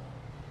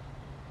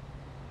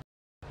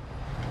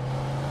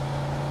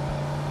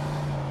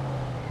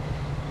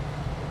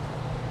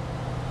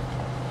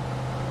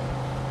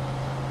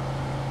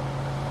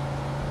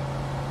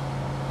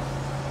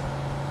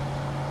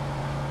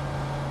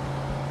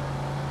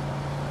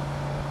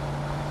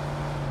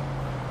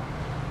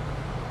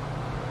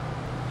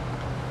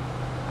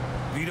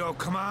 Vito,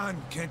 come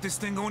on. Can't this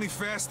thing go any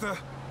faster?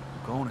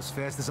 I'm going as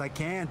fast as I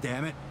can,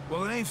 damn it.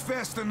 Well, it ain't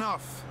fast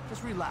enough.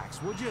 Just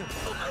relax, would you?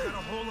 I got a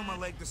hole in my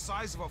leg the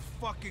size of a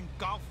fucking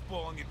golf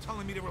ball, and you're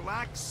telling me to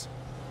relax?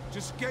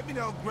 Just get me to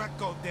El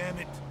Greco, damn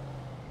it.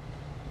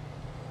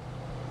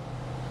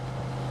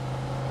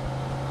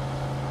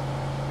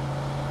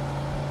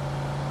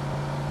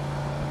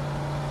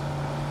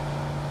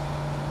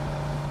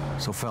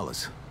 So,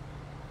 fellas,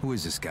 who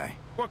is this guy?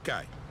 What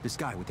guy? This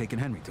guy we're taking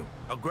Henry to.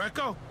 El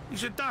Greco?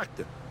 He's a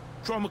doctor.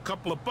 Throw him a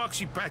couple of bucks,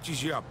 he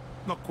patches you up.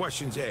 No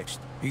questions asked.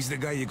 He's the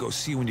guy you go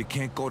see when you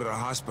can't go to the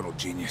hospital,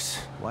 genius.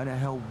 Why the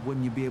hell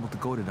wouldn't you be able to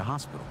go to the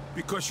hospital?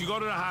 Because you go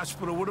to the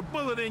hospital with a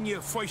bullet in you,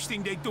 first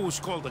thing they do is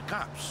call the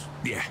cops.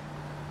 Yeah.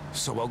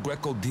 So El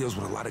Greco deals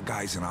with a lot of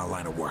guys in our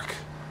line of work.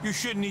 You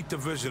shouldn't need to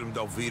visit him,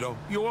 though, Vito.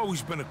 You've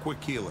always been a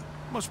quick healer.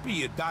 Must be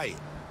your diet.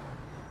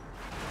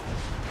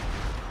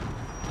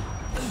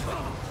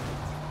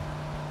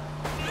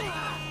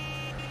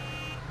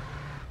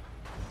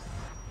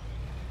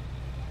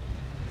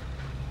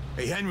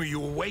 Hey, Henry,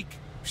 you awake?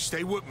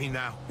 Stay with me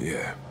now.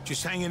 Yeah.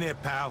 Just hang in there,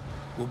 pal.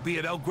 We'll be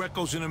at El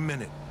Greco's in a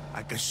minute.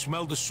 I can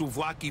smell the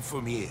souvlaki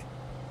from here.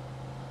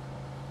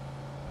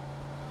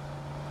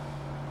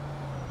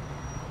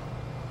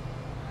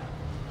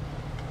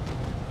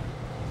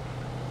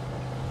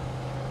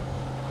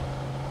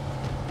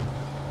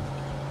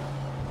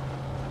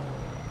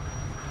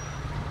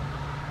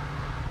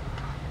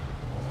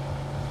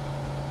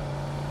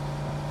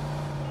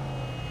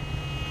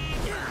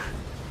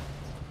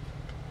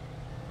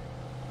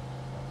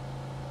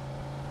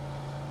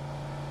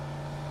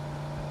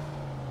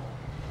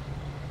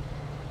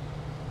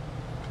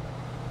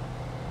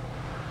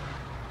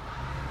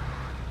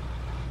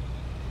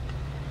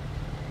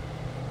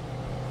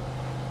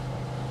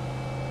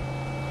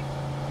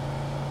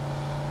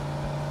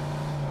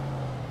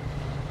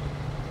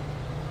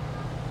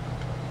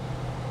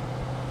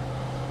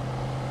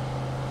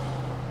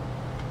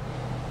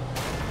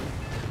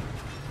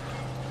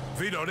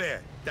 Vito,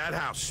 there. That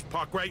house.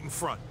 Park right in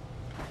front.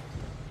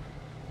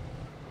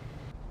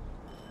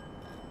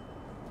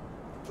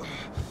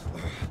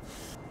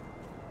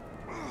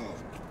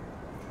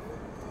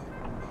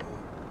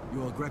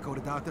 You El Greco the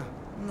doctor?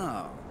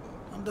 No,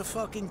 I'm the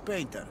fucking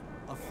painter.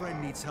 A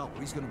friend needs help.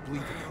 He's gonna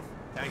bleed to death.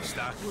 Thanks,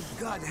 Doc. Good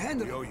God,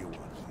 Henry. We owe you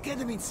one. Get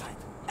him inside.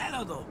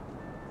 Hello.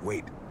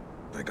 Wait.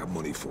 I got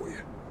money for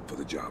you. For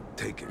the job.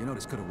 Take it. You know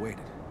this could have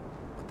waited.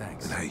 But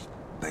thanks. And hey,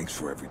 thanks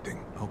for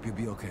everything. I hope you'll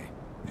be okay.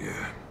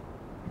 Yeah.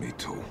 Me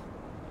too.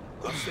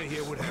 I'll stay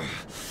here with him.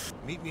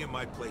 Meet me at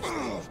my place.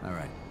 All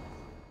right.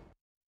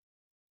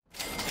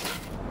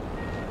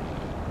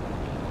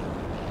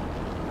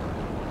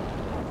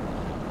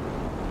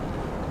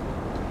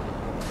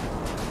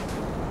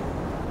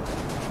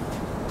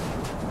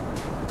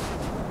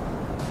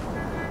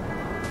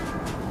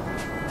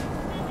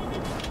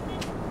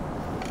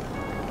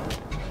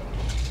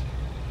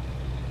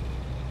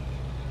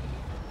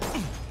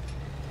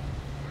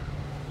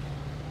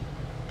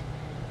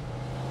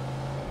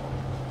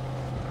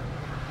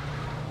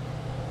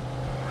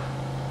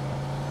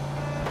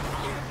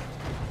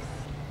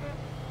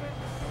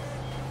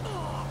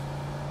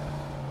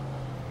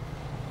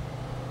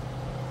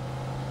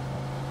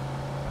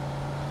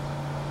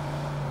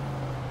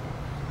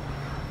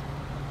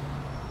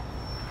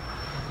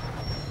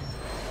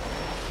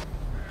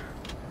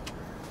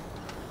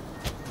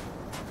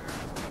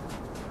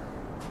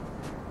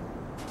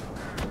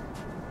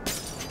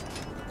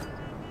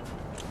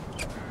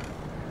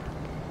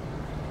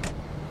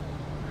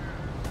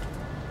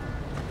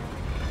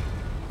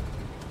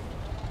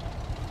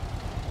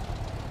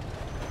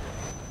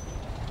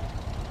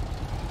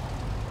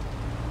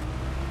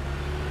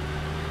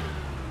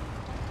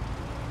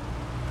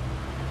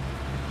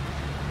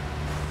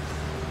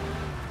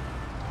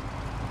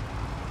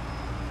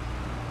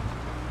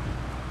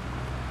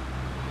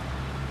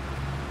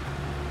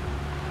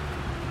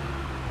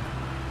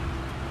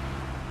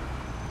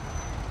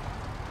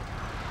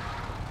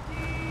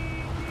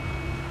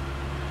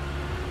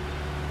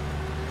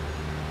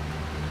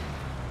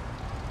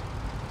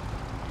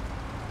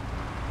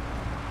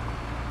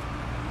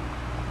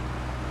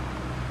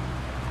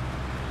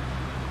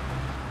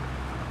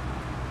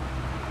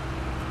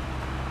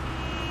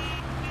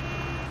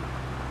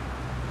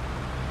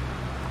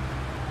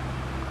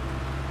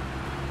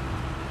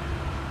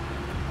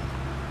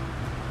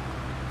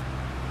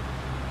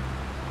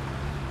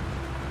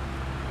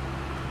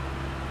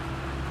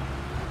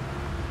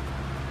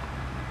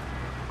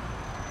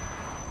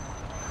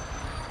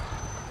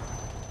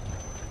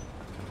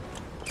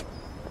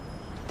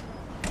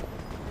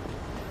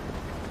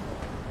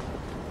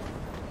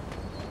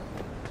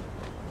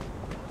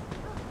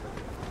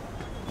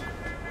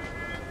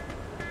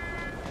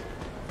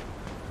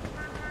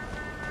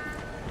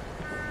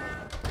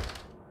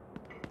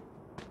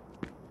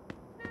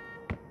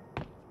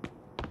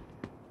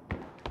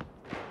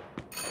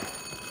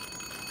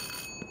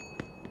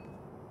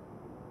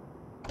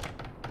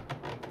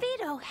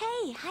 Vito,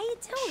 hey, how you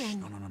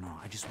doing? No.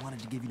 I just wanted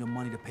to give you the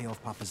money to pay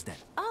off Papa's debt.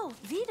 Oh,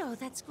 Vito,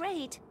 that's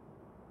great.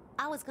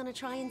 I was gonna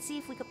try and see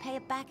if we could pay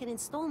it back in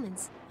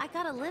installments. I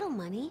got a little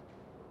money.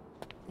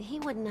 He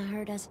wouldn't have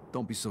hurt us.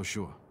 Don't be so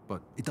sure,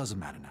 but it doesn't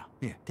matter now.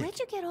 Here, take Where'd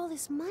you get all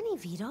this money,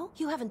 Vito?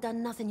 You haven't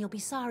done nothing you'll be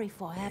sorry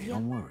for, have you?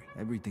 Don't worry.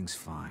 Everything's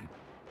fine.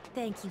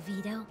 Thank you,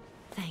 Vito.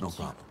 Thank you. No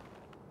problem.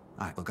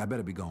 All right, look, I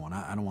better be going.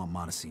 I don't want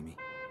Ma to see me.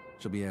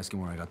 She'll be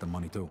asking where I got the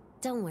money, too.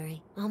 Don't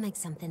worry. I'll make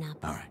something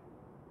up. All right.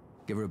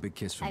 Give her a big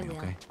kiss from me,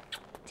 okay?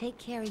 Take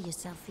care of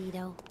yourself,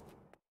 Vito.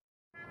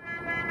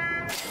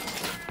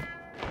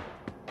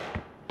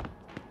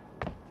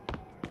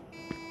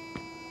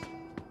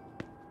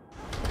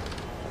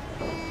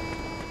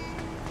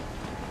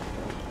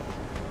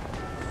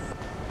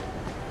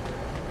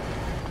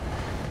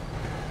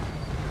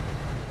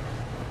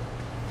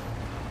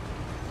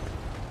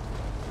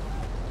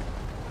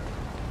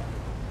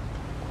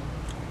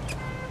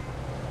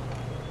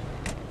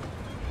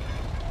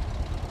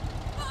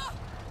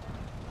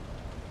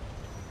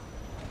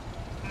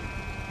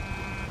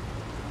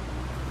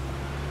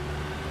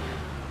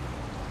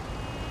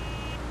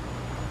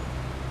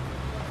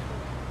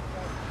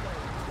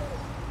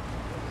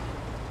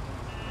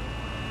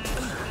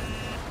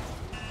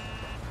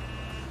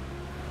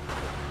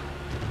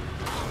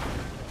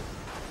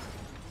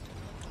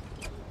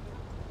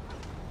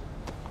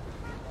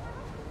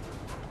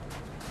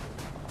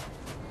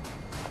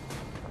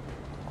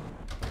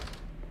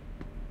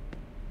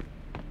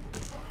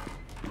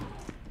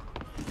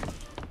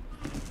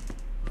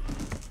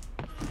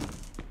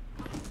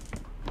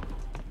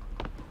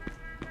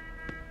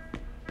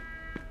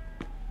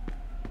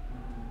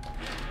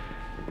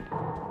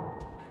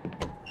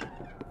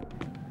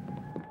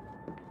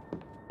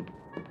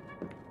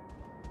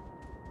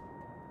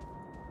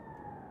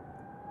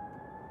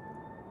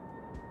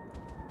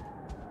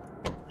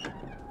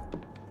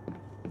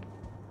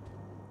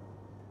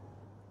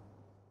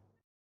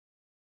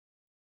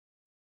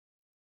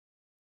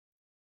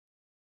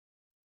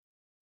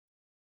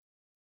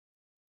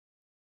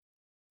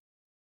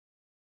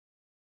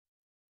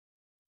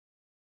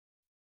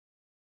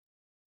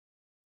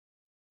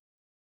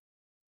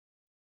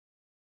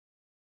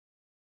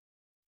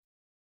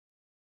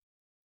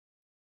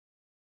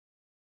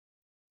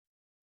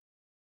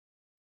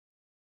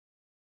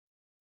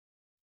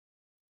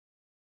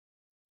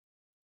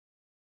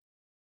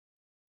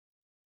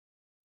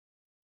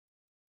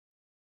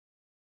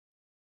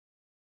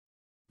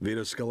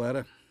 Vito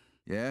Scaletta?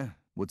 Yeah?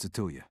 What's it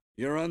to you?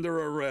 You're under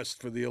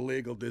arrest for the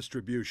illegal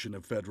distribution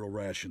of federal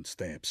ration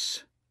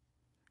stamps.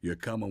 You're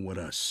coming with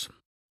us.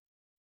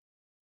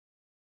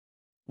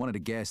 One of the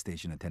gas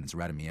station attendants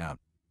ratted me out.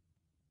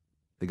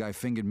 The guy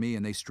fingered me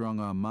and they strung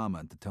on Mama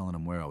into telling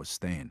him where I was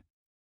staying.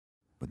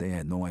 But they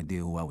had no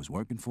idea who I was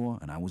working for,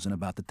 and I wasn't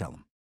about to tell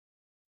them.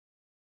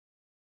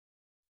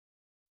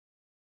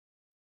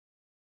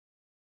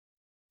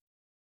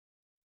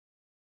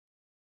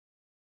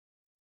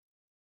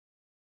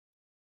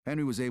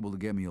 Henry was able to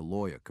get me a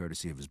lawyer,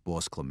 courtesy of his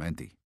boss,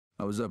 Clementi.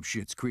 I was up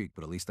Schitt's Creek,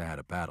 but at least I had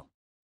a paddle.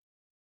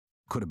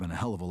 Could have been a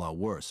hell of a lot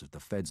worse if the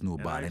feds knew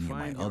about any of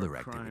my other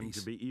activities.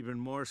 To be even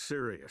more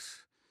serious,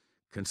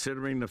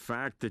 considering the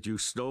fact that you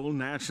stole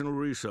national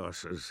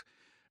resources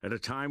at a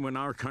time when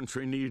our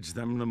country needs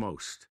them the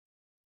most.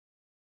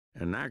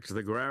 An act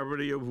the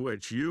gravity of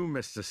which you,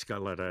 Mr.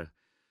 Scaletta...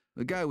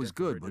 The guy was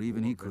good, but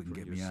even he couldn't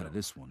get me out of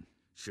this one.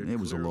 It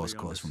was a lost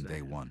cause from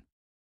day one.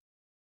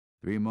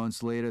 3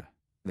 months later,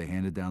 they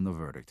handed down the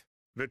verdict.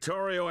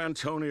 Vittorio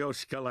Antonio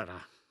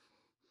Scaletta,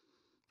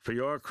 for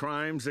your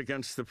crimes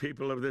against the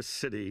people of this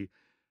city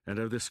and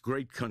of this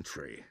great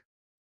country,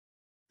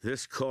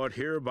 this court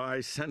hereby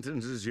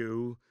sentences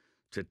you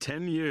to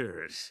 10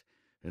 years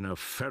in a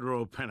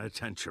federal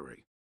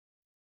penitentiary.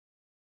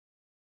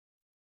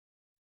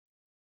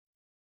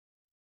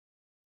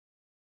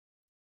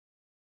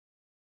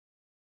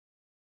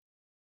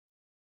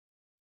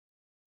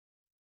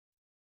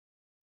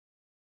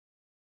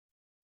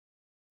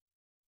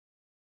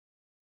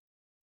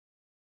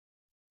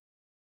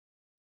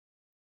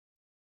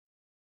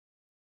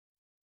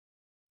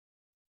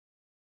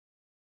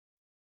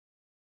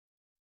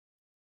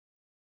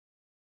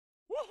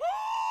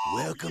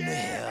 Welcome to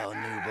hell,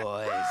 new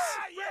boys.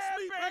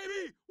 Yeah,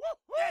 baby!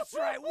 That's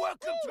right,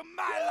 welcome to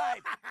my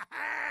life!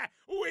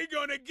 We're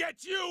gonna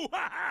get you!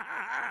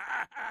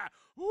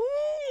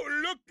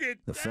 Ooh, look at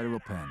The federal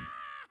pen.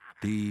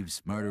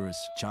 Thieves, murderers,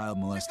 child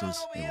molesters,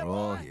 they were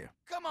all here.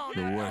 Come on.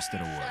 The worst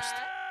of the worst.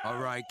 All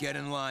right, get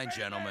in line,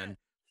 gentlemen.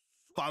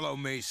 Follow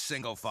me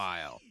single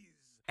file.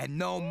 And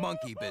no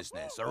monkey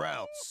business, or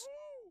else.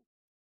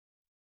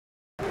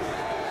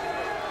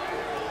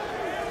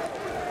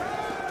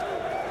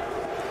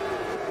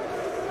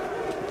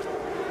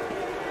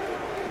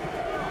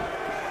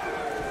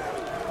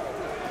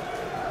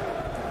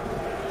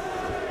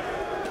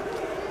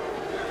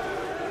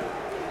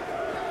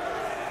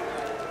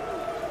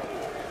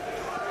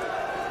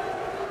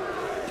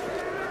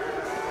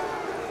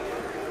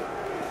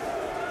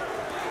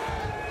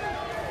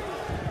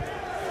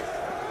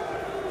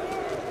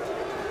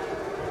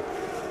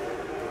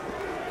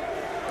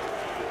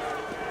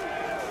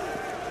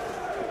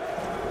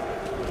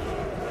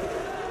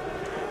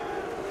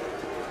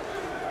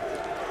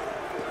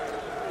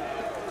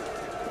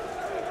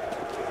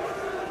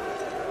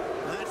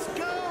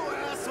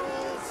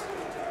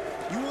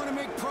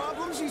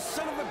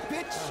 son of a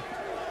bitch!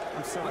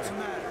 I'm sorry. What's the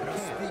matter? No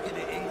speaking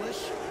of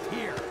English?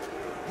 Here,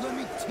 let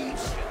me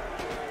teach you.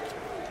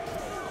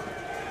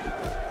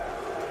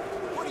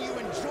 What, do you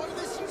enjoy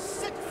this, you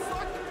sick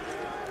fuck?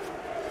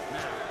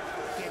 Now,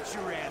 get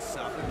your ass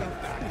up and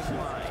get back in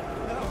line.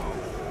 No.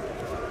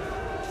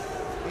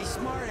 Hey,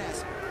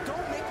 smartass,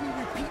 don't make me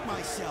repeat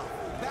myself.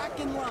 Back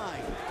in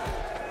line.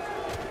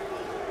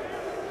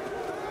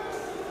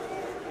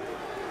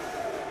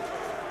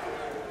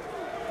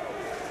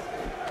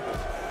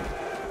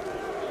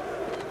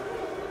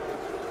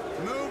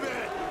 Move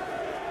it!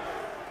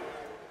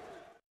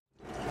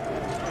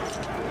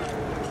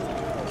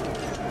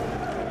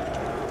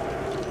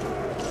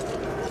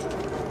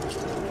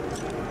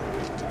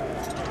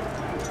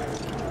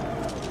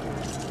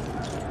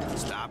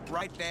 Stop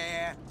right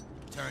there.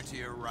 Turn to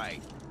your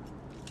right.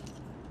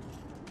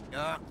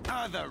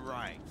 Other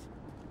right.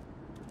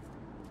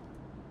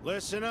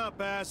 Listen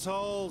up,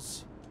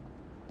 assholes.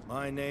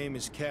 My name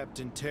is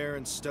Captain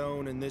Terrence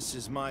Stone, and this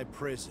is my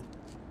prison.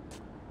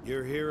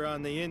 You're here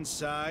on the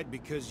inside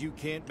because you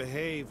can't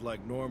behave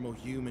like normal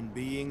human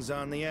beings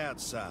on the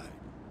outside.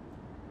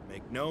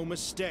 Make no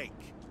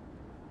mistake.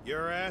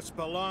 Your ass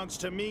belongs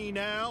to me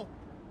now,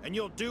 and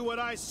you'll do what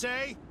I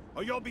say,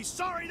 or you'll be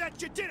sorry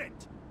that you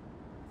didn't!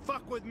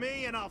 Fuck with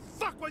me, and I'll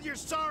fuck with your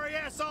sorry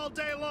ass all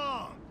day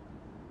long!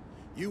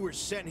 You were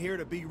sent here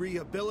to be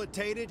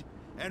rehabilitated,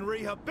 and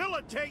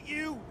rehabilitate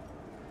you,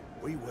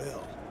 we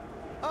will.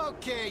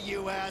 Okay,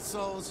 you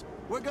assholes.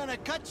 We're gonna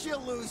cut you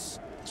loose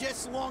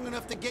just long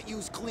enough to get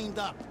yous cleaned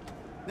up.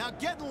 Now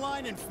get in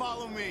line and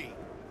follow me.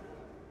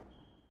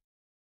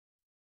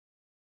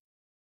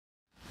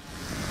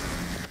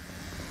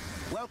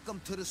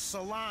 Welcome to the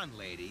salon,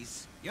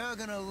 ladies. You're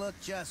gonna look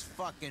just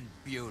fucking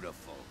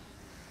beautiful.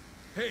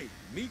 Hey,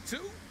 me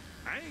too?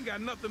 I ain't got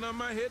nothing on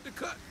my head to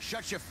cut.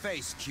 Shut your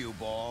face, cue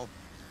ball.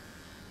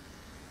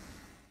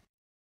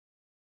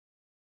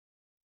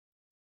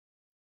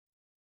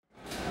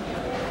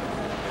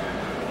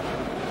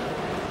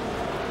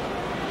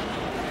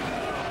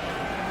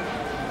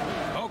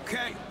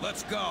 Okay,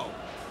 let's go.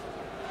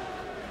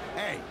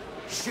 Hey,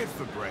 shit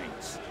for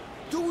brains.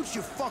 Do what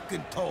you're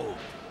fucking told.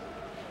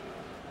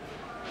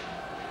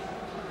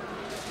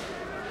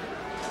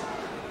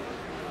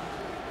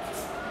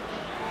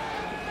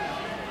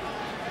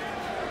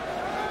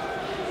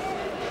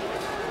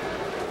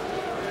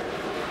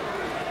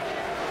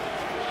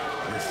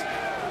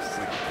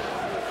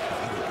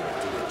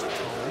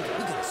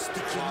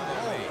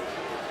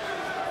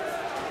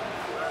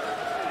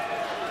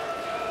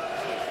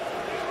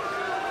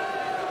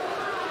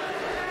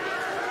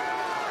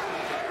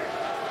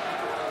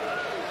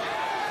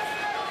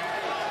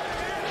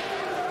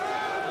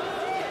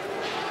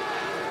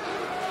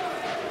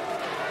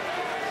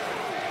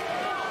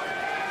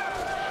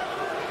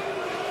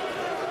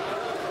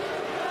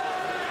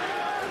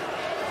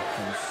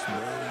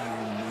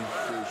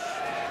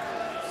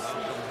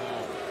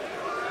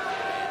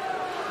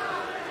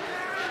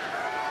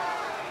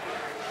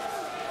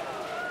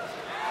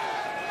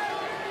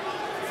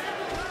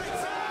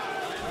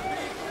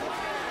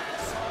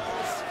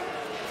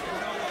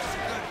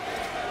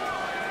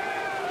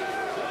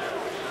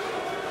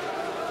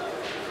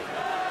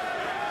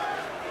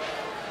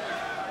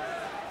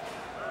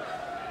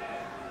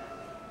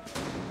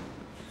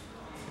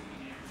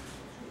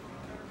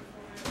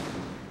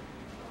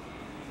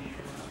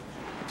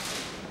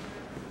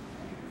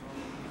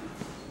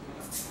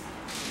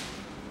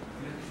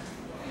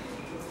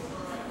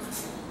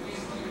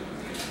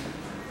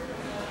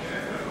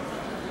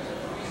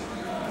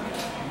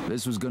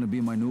 This was gonna be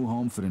my new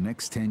home for the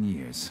next 10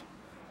 years.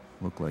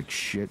 Looked like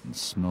shit and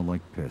smelled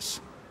like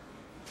piss.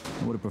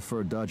 I would have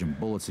preferred dodging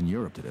bullets in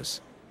Europe to this.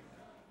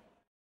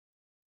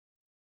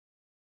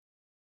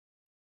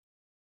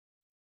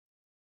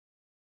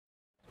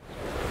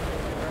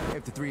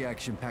 After 3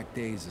 action-packed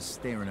days of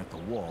staring at the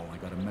wall, I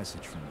got a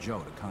message from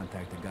Joe to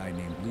contact a guy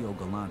named Leo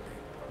Galante,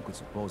 who could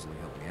supposedly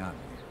help me out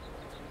here.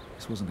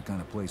 This wasn't the kind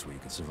of place where you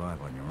could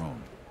survive on your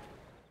own.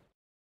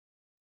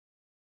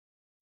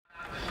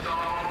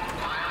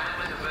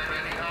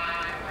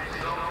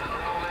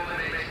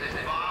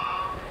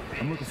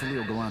 I'm looking for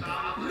Leo Galante.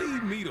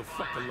 Leave me the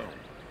fuck alone.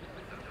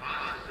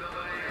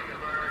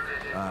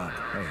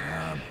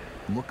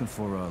 I'm looking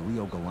for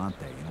Leo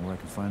Galante. You know where I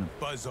can find him?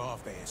 Buzz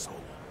off,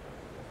 asshole.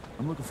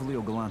 I'm looking for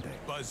Leo Galante.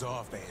 Buzz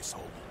off,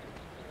 asshole.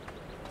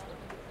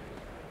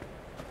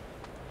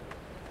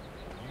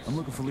 I'm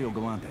looking for Leo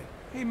Galante.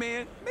 Hey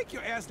man, make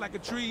your ass like a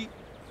tree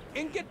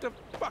and get the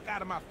fuck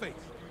out of my face.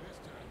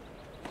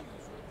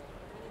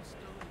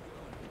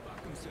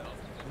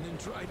 And then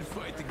tried to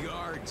fight the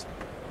guards.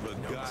 The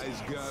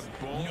guy's got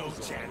balls. No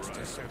chance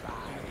to survive.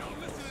 You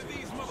listen to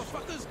these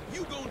motherfuckers,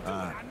 you gon' do it.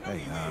 I know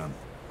you will.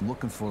 I'm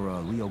looking for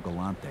Leo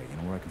Galante. You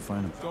know where I can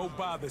find him? Go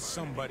bother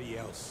somebody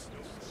else.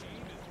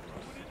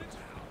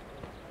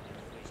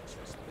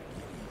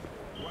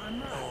 Why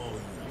not? Oh,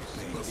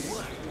 you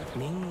what?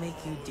 Ming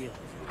make you deal.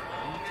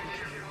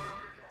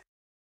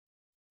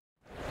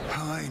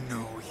 I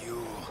know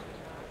you.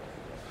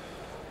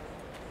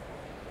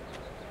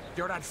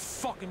 You're that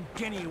fucking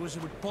guinea who was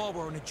with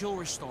Barbara in the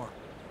jewelry store.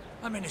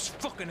 I'm in this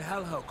fucking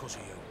hellhole because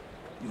of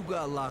you. You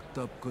got locked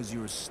up because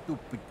you're a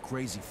stupid,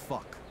 crazy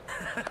fuck.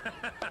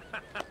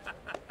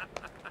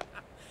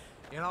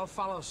 You know,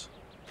 fellas,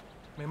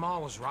 my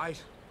mom was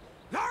right.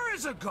 There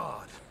is a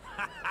God!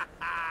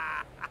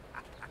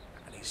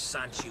 And he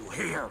sent you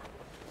here,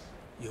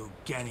 you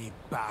guinea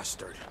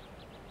bastard,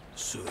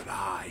 so that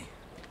I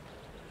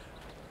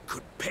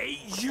could pay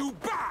you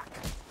back!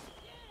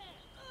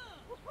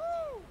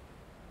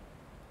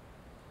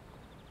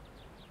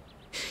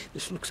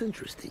 This looks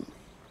interesting.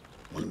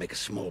 Want to make a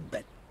small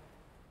bet?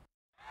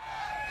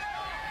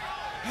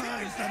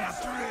 I'm gonna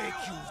break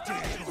you,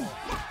 Diego!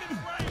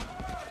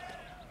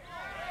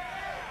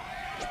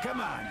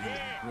 Come on, you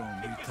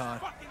grown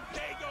retard.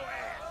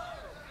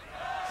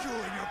 You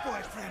and your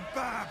boyfriend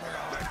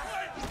Barbara.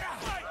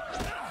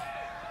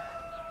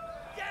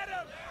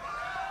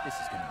 This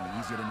is gonna be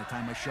easier than the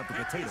time I shoved a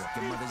potato up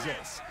your mother's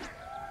ass.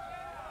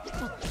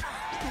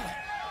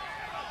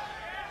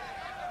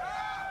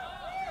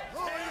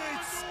 I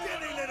eat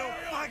skinny little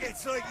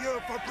faggots like you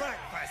for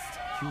breakfast.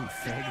 You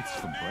faggots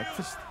for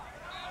breakfast?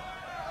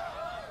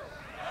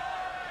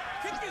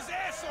 Kick his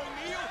ass,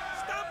 O'Neill!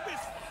 Stomp his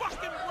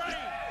fucking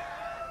brain!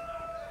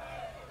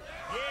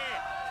 Yeah,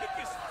 kick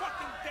his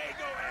fucking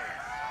dago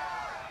ass!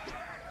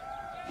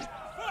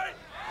 Fight!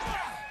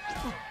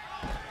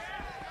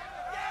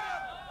 Get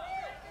him!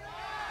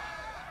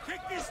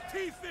 Kick his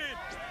teeth in!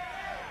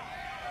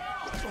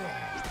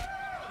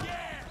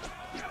 Yeah!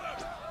 Kill him!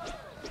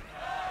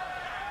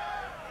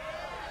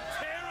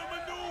 Tear him a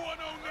new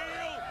one,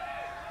 O'Neill!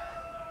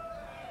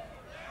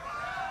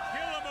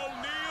 Kill him,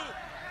 O'Neill!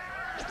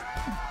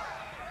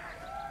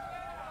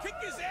 Kick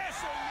his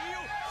ass,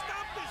 O'Neill!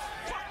 Stomp his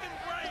fucking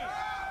brain!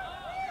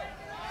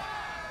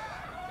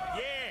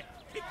 Yeah!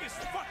 Kick his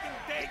fucking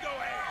dago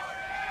ass!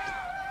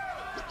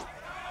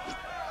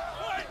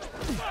 Fight!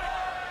 Fight!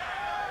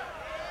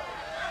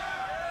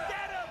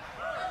 Get him!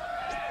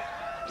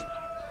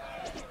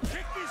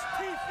 Kick his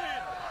teeth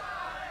in!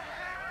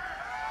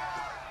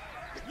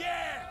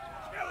 Yeah!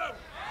 Kill him!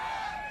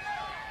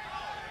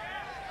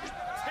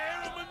 Tear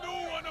him a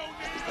new one,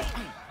 O'Neill!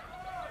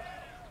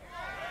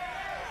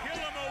 Kill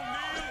him,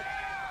 O'Neill!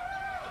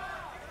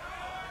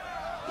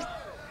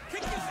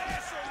 Kick his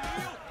ass,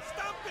 O'Neill!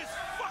 Stomp his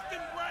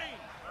fucking brain!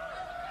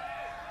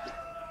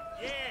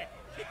 Yeah!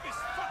 Kick his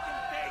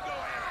fucking dago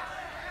ass! Fight!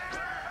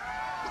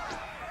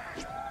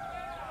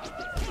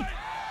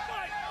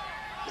 Fight!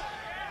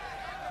 Get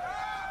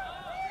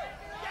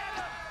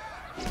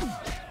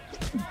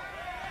him!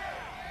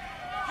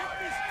 Kick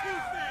his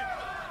teeth in!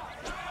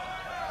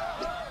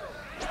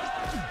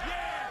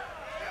 Yeah!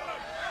 Kill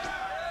him!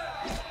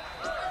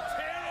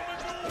 Tear him a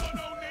new one,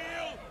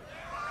 O'Neill!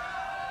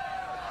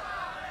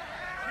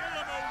 Kill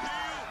him,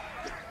 O'Neill!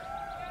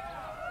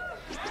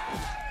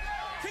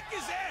 Kick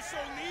his ass,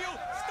 O'Neill!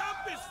 Stomp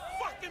his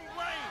fucking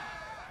brain!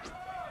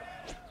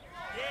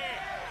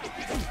 Yeah!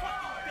 Kick his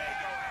fucking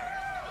dago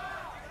ass!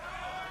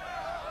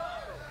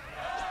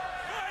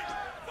 Fight!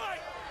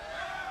 Fight!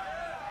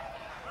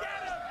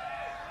 Get him!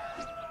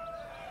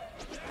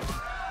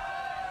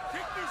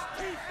 Kick his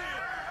teeth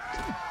in!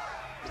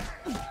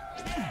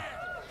 Yeah!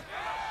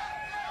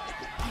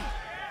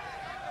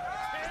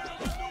 Tear him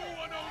a new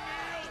one,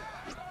 O'Neill!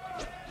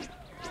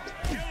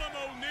 Kill him,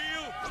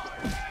 O'Neill!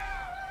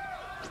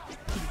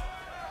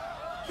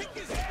 Kick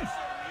his ass,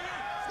 O'Neill!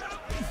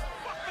 Stop his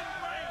fucking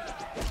brain!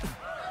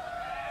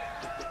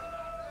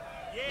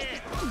 Yeah!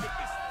 Kick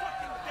his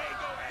fucking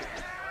dago ass!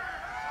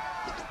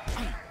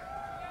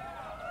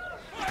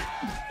 Fight!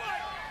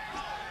 Fight!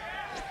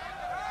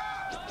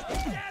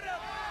 Get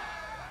him!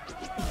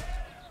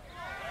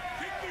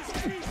 Kick his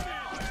teeth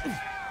in!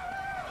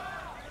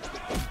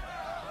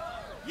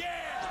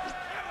 Yeah!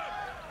 Kill him!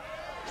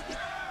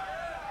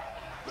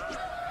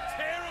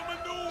 Tear him a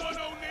new one,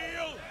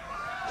 O'Neill!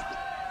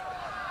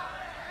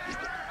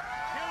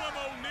 Kill him,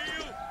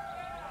 O'Neill!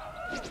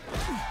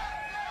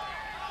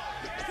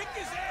 Kick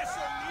his ass,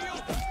 O'Neill!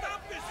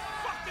 Stop his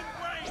fucking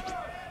brain!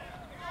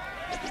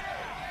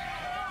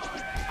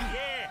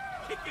 Yeah!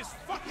 Kick his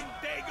fucking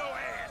dago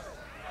ass!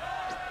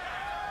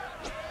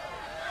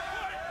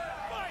 Fight!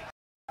 Fight!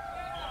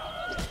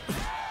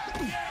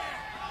 Yeah!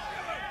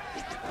 Kill him!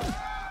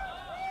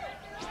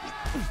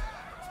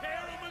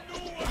 Tear him a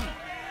new one,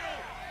 O'Neill!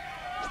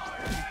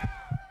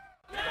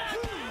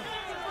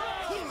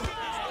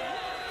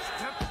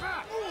 Step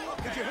back!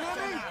 Did you hear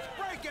me?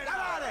 Break it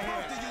out of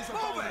here!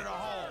 Move it!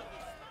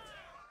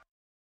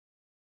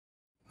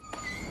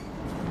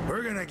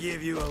 We're gonna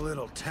give you a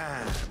little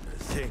time to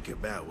think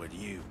about what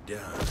you've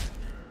done.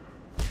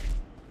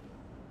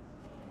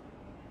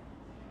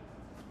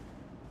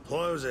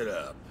 Close it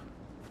up.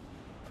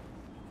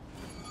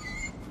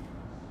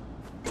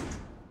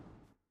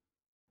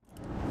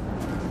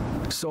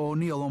 So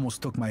O'Neill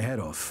almost took my head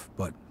off,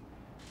 but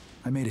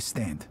I made a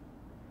stand.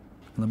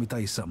 And let me tell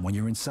you something, when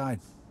you're inside,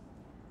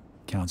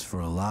 counts for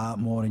a lot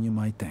more than you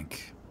might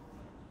think.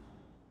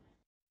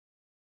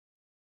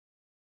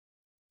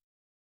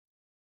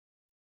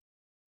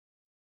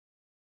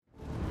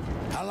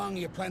 How long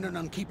are you planning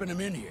on keeping him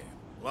in here?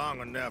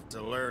 Long enough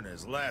to learn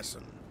his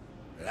lesson.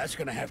 That's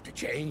gonna have to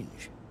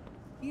change.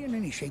 He in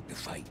any shape to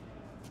fight?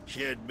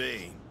 Should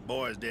be.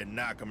 Boys didn't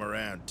knock him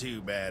around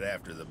too bad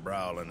after the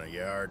brawl in the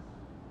yard.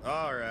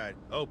 All right,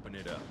 open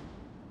it up.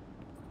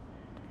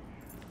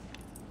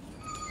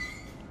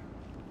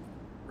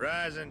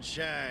 Rise and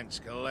shine,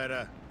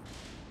 Scaletta.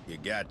 You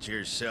got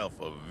yourself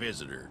a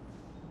visitor.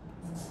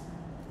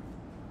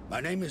 My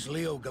name is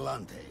Leo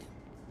Galante.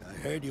 I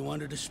heard you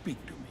wanted to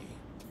speak to me.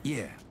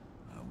 Yeah.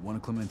 One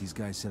of Clemente's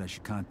guys said I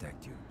should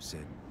contact you.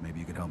 Said maybe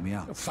you could help me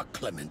out. Oh, fuck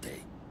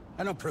Clemente.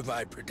 I don't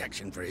provide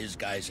protection for his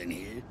guys in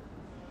here.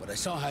 But I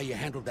saw how you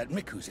handled that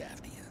Mick who's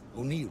after you,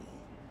 O'Neill.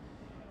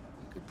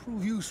 It could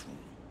prove useful.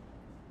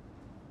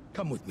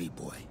 Come with me,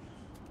 boy.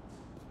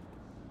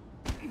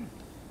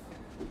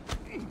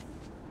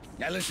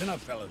 Now listen up,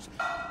 fellas.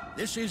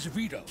 This is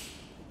Vito.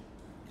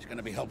 He's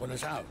gonna be helping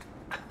us out.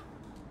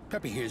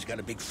 Peppy here's got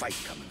a big fight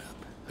coming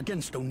up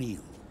against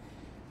O'Neill.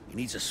 He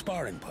needs a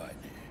sparring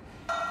partner.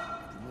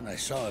 And when I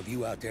saw of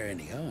you out there in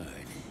the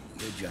yard,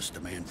 you're just the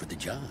man for the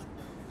job.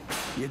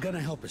 You're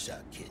gonna help us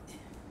out, kid.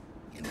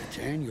 In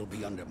return, you'll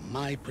be under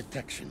my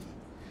protection.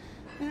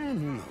 And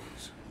who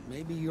knows,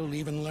 maybe you'll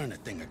even learn a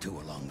thing or two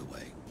along the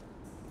way.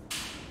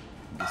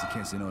 Guess you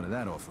can't say no to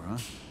that offer, huh?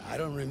 I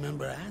don't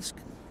remember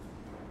asking.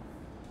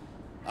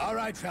 All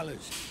right,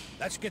 fellas,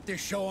 let's get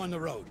this show on the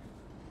road.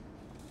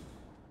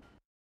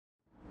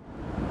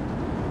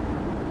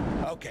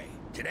 Okay,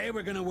 today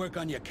we're gonna work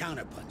on your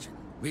counterpunching.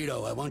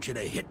 Vito, I want you to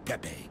hit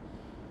Pepe.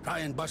 Try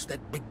and bust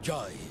that big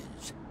jaw of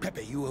his.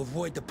 Pepe, you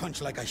avoid the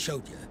punch like I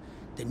showed you.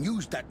 Then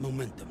use that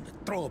momentum to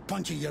throw a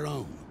punch of your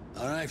own.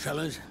 All right,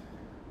 fellas,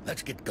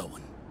 let's get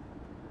going.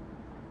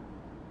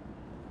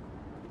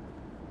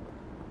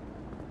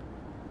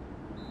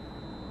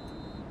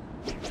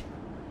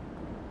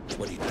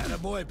 What do you got, a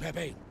boy,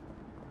 Pepe?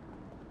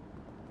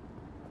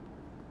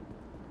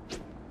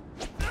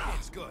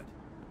 That's good.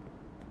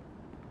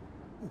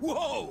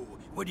 Whoa!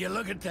 Would you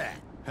look at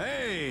that?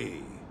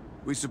 Hey!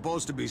 We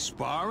supposed to be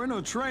sparring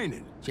or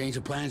training? Change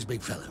of plans,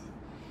 big fella.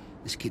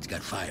 This kid's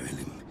got fire in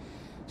him.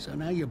 So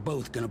now you're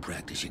both gonna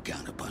practice your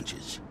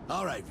counterpunches.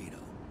 All right, Vito.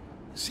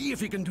 See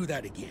if you can do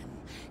that again.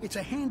 It's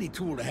a handy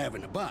tool to have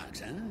in the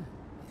box, huh?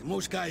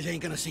 Most guys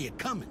ain't gonna see it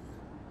coming.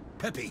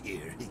 Pepe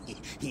here,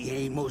 he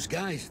ain't most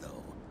guys, though.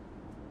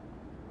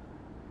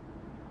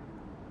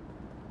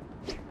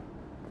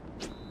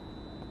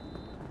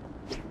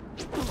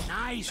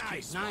 Nice,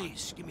 kid,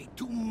 nice. Give me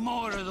 2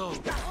 more of those.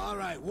 All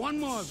right, 1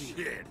 more,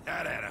 Vito. Shit,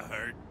 that had to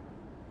hurt.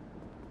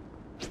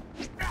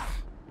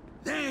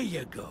 There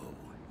you go.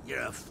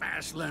 You're a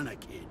fast learner,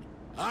 kid.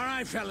 All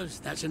right, fellas,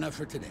 that's enough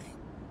for today.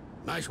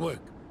 Nice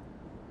work.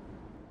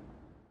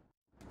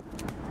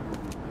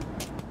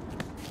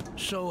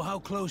 So, how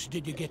close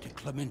did you get to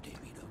Clemente,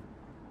 Vito?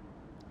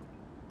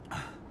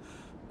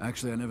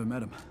 Actually, I never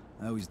met him.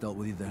 I always dealt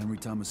with either Henry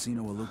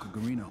Tomasino or Luca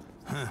Guarino.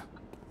 Huh.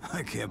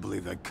 I can't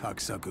believe that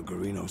cocksucker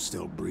Guarino's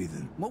still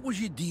breathing. What was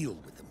your deal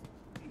with him?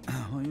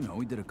 Well, you know,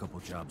 we did a couple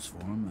jobs for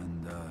him,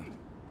 and,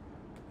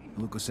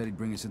 Luca said he'd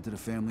bring us into the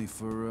family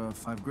for,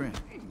 $5 grand.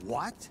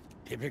 What?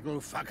 Typical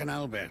fucking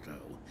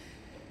Alberto.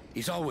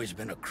 He's always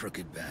been a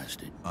crooked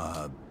bastard.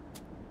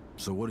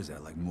 So what is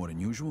that, like more than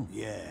usual?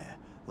 Yeah,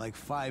 like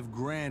 $5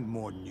 grand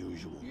more than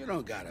usual. You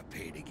don't gotta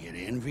pay to get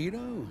in,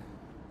 Vito.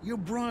 You're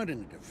brought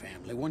into the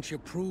family once you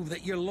prove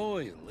that you're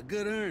loyal, a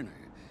good earner.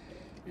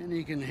 And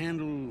you can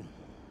handle,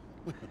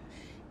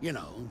 you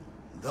know,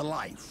 the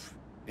life.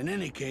 In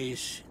any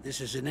case, this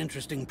is an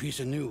interesting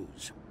piece of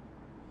news.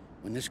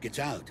 When this gets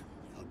out,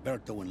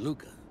 Alberto and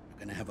Luca are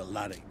gonna have a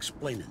lot of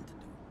explaining to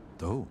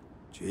do. Oh,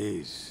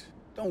 jeez.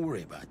 Don't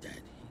worry about that.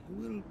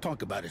 We'll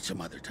talk about it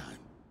some other time.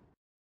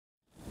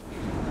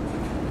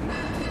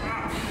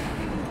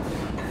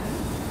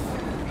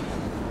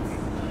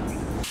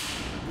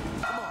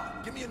 Come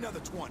on, give me another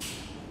 20.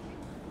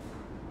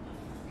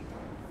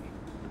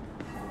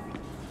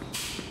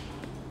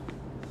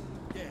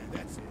 Yeah,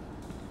 that's it.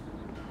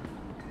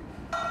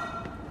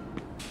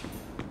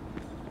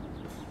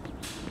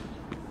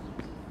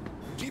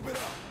 Keep it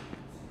up.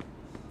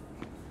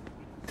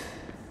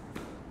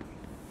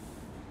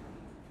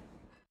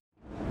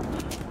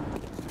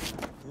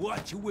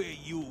 Watch where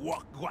you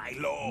walk,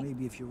 Guaylo.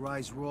 Maybe if your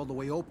eyes were all the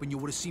way open, you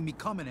would have seen me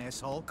coming,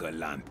 asshole.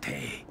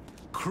 Galante.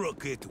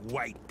 Crooked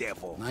white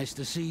devil. Nice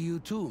to see you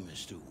too,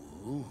 Mr.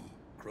 Wu.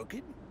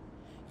 Crooked?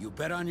 You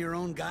bet on your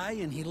own guy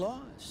and he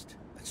lost.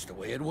 That's the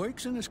way it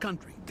works in this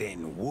country.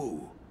 Then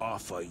Wu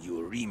offer you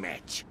a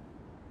rematch.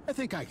 I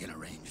think I can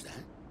arrange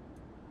that.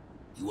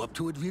 You up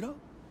to it, Vito?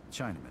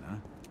 Chinaman, huh?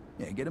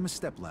 Yeah, get him a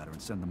stepladder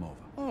and send him over.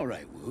 All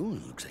right, Wu.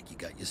 Looks like you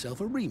got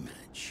yourself a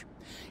rematch.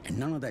 And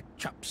none of that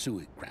chop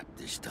suey crap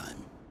this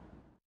time.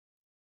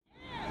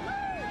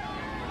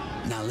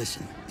 Now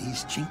listen,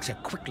 these chinks are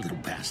quick little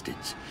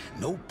bastards.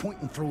 No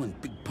point in throwing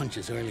big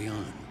punches early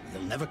on.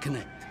 You'll never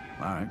connect.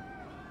 All right.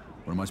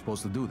 What am I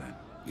supposed to do then?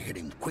 You hit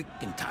him quick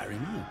and tire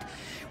him out.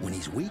 When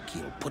he's weak,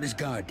 he'll put his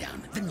guard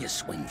down. Then you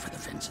swing for the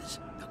fences.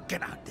 Now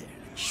get out there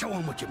and show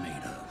him what you're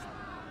made of.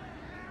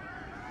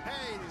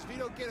 Hey, does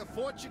Vito get a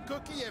fortune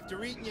cookie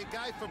after eating your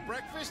guy for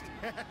breakfast?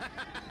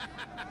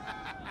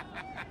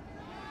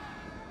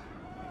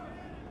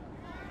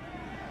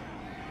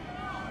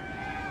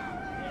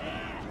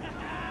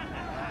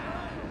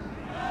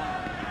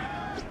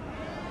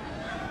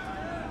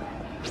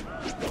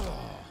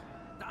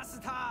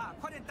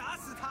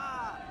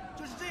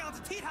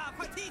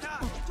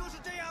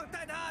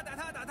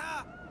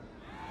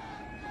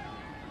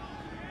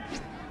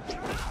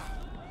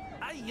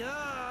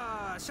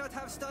 Should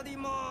have studied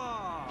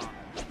more.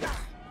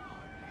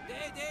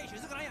 对，就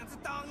是个那样子，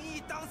当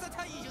时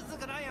他也就是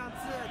个那样子，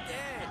对，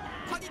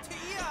快点退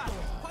呀，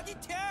快点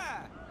退。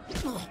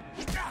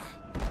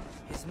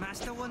His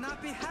master will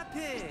not be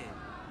happy.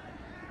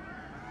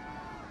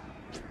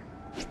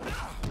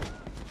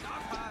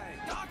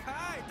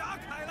 打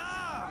开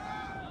了！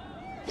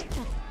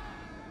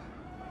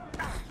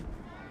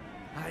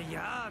哎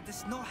呀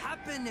 ，this not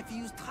happen if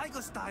you use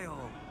tiger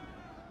style.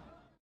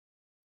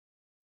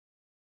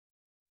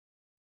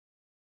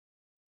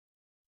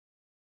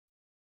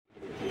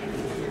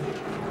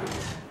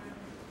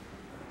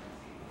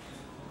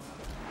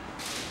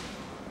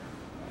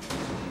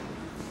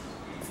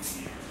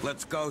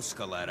 Let's go,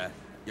 Scaletta.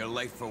 You're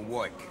late for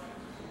work.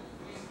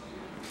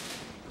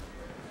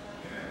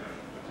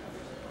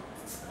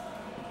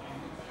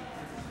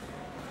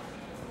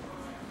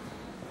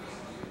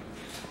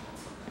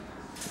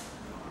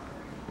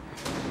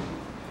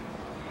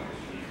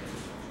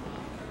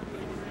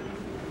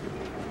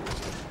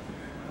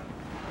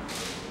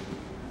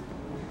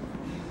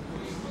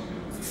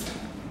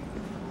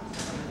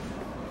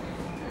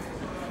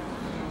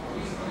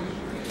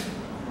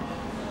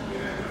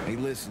 Hey,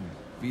 listen.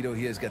 Vito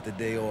here's got the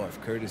day off,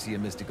 courtesy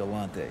of Mr.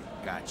 Galante.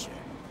 Gotcha.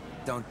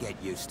 Don't get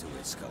used to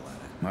it,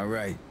 Scaletta. All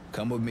right.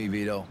 Come with me,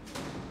 Vito.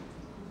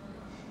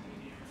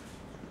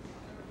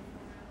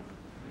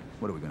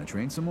 What, are we gonna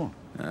train some more?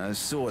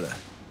 Sorta.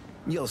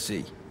 You'll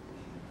see.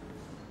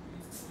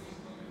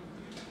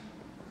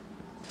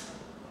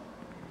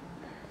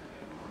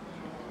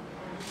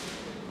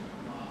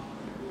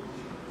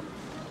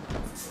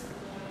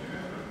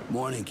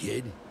 Morning,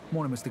 kid.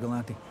 Morning, Mr.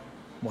 Galante.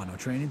 What, no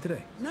training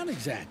today? Not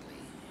exactly.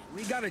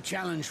 We got a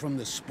challenge from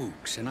the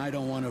spooks, and I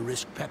don't want to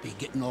risk Peppy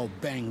getting all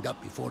banged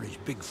up before his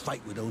big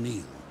fight with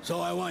O'Neill. So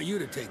I want you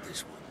to take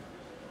this one.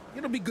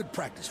 It'll be good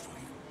practice for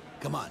you.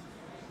 Come on.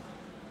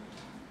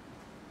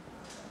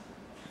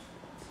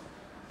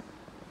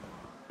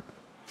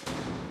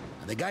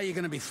 Now, the guy you're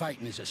gonna be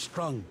fighting is a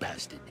strong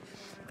bastard,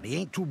 but he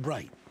ain't too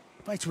bright.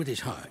 Fights with his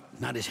heart,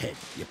 not his head.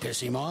 You piss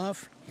him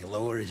off, you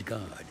lower his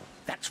guard.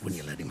 That's when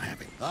you let him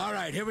have it. All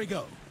right, here we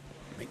go.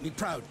 Make me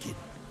proud, kid.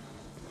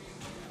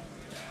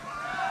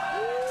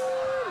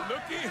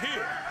 Looky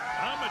here.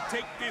 I'ma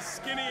take this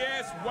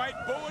skinny-ass white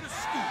boy to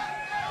school.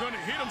 Gonna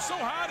hit him so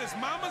hard his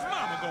mama's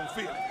mama gonna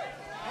feel it.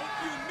 Hope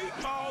you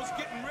meatballs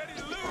getting ready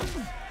to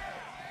lose.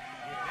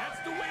 Yeah,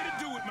 that's the way to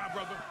do it, my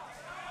brother.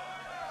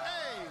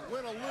 Hey,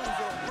 win or lose,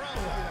 it'll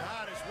probably be the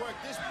hardest work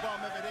this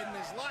bum ever did in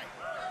his life.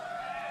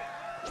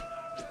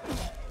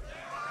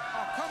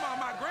 Oh, come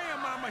on, my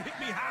grandmama hit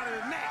me harder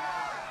than that.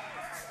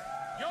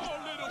 Your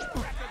little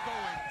cracker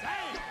going,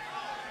 dang.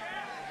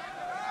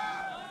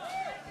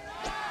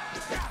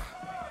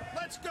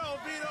 Let's go,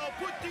 Vito.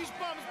 Put these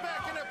bums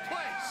back in their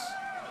place.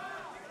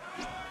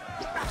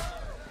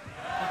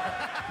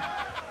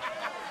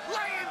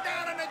 Laying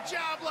down on the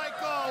job like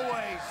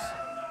always.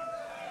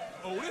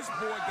 Oh, this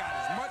boy got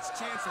as much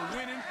chance of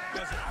winning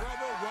as a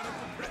brother running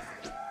for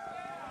president.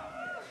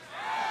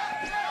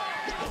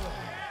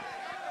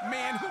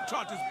 Man, who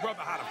taught this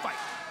brother how to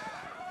fight?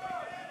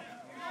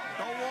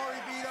 Don't worry,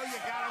 Vito. You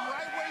got him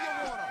right where you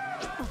want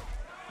him.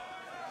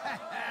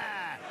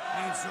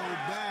 Ain't so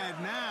bad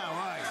now,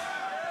 are you?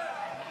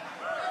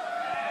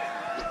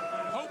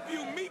 Hope you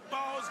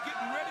meatballs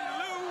getting ready to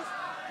lose.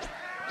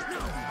 No,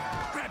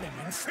 grab him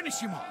and finish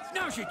him off.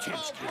 Now's your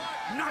chance, kid.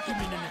 Knock him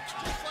in the next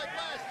one. Just like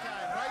last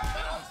time, right,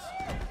 fellas?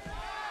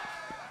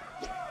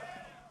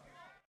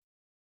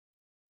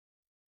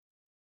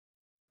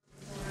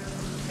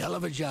 Hell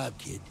of a job,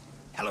 kid.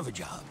 Hell of a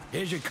job.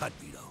 Here's your cut,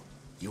 Vito.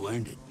 You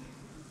earned it.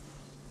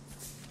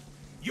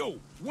 Yo,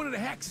 one of the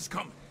hacks is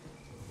coming.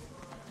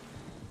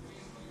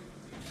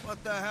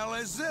 What the hell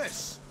is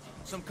this?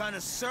 Some kind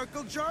of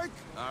circle jerk?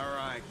 All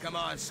right, come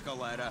on,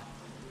 Scaletta.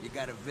 You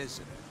got a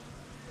visitor.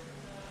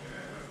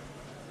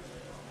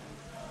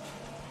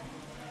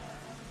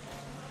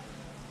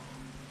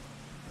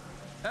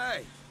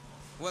 Hey,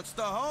 what's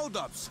the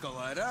holdup,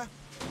 Scaletta?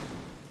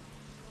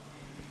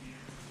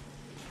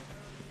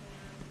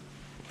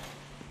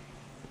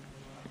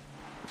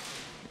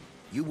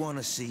 You want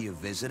to see your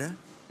visitor?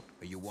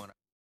 Or you want to...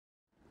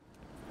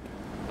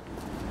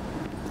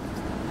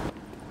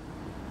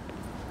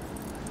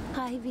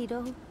 Hi,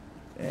 Vito.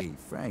 Hey,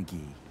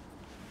 Frankie.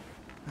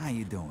 How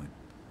you doing?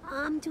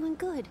 I'm doing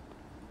good.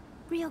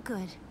 Real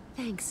good,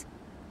 thanks.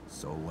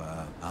 So,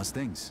 how's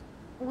things?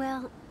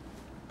 Well,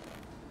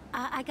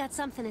 I got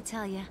something to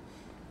tell you.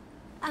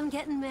 I'm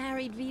getting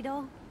married,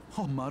 Vito.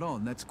 Oh,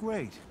 Maron, that's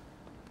great.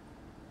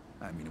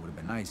 I mean, it would have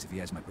been nice if he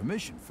has my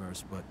permission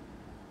first, but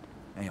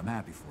Hey, I'm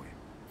happy for you.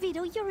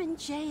 Vito, you're in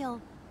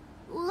jail.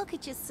 Look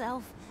at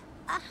yourself.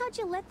 How'd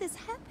you let this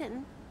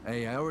happen?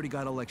 Hey, I already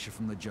got a lecture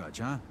from the judge,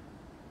 huh?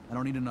 I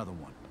don't need another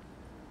one.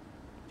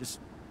 Just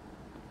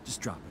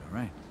drop it, all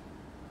right?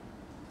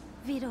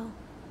 Vito,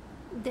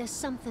 there's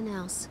something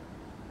else.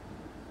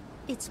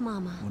 It's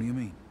Mama. What do you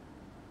mean?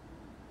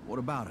 What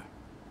about her?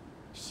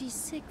 She's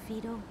sick,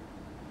 Vito.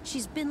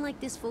 She's been like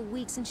this for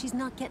weeks and she's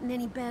not getting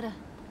any better.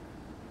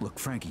 Look,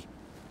 Frankie.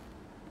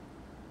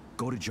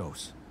 Go to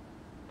Joe's.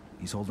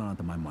 He's holding on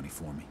to my money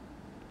for me.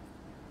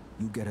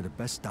 You get her the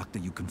best doctor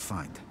you can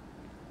find.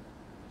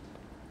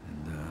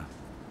 And,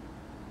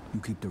 you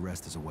keep the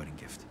rest as a wedding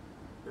gift.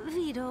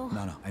 Vito...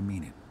 No, I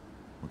mean it.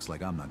 Looks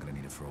like I'm not gonna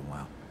need it for a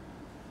while.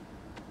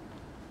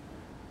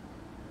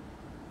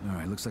 All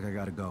right, looks like I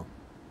gotta go.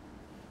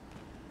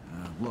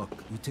 Look,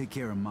 you take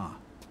care of Ma.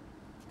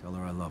 Tell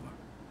her I love her.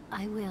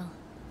 I will.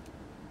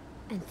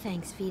 And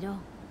thanks, Vito.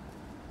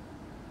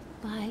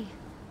 Bye.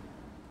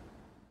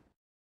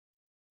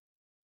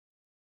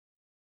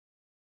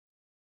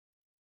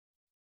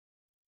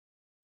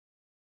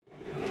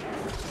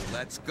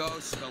 Let's go,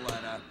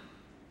 Scaletta.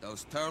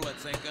 Those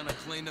turlets ain't gonna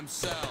clean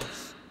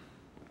themselves.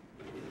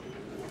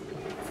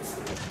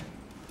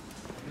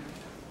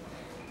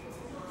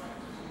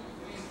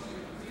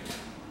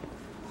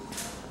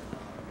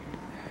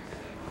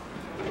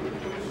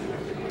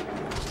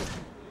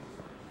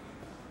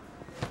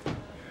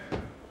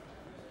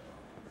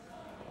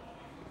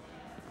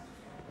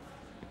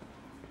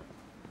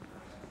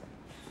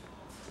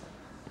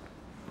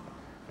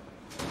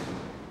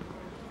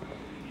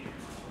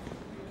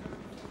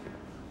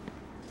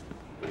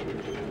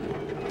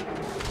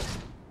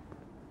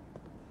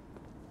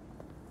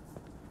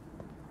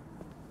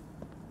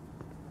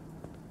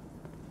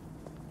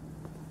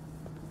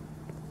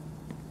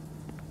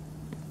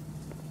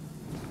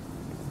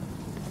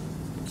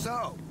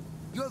 So,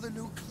 you're the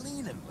new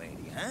cleaning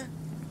lady, huh?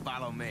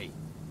 Follow me.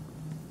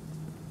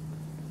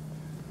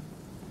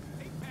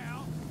 Hey,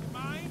 pal, you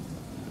mind?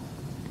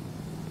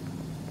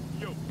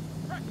 Yo,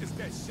 practice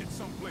that shit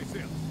someplace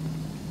else.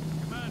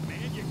 Come on,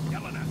 man, you're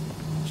killing us.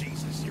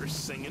 Jesus, your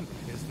singing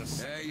is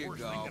the There you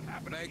worst go. thing that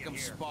happened Make to them you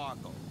here.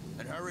 sparkle.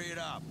 And hurry it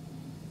up.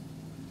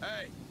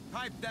 Hey,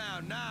 pipe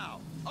down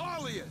now.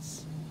 All of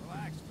yous.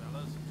 Relax,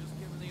 fellas. Just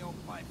giving the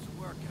old pipes a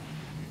workout.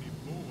 Any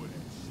more of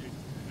that shit,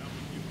 and I'm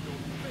gonna give your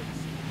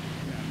face.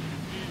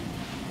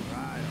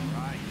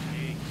 All right,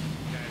 Jake.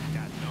 You guys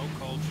got no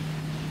culture.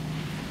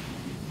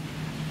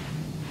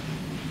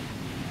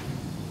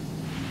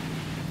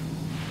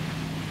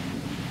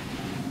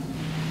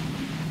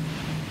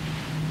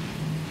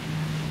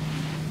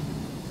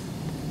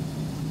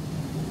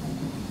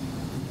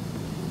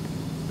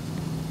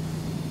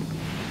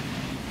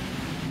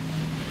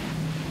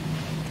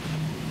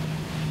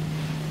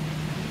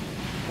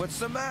 What's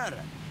the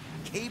matter?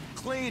 Keep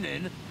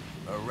cleaning,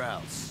 or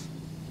else.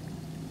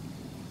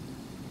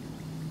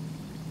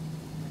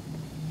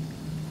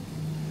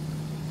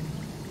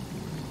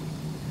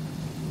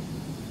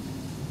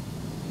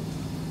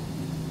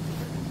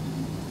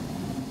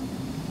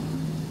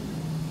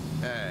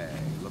 Hey,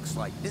 looks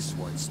like this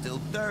one's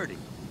still dirty.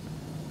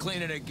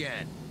 Clean it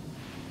again.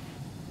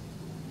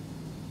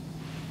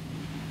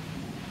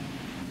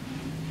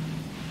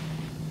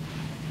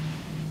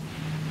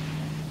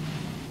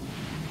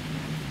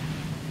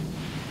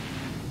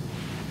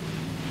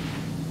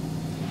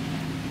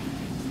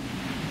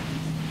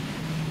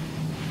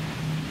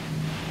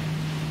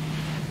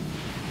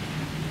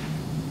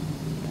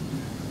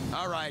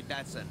 All right,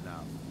 that's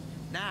enough.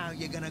 Now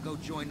you're gonna go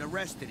join the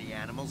rest of the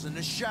animals in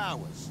the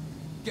showers.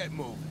 Get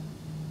moving.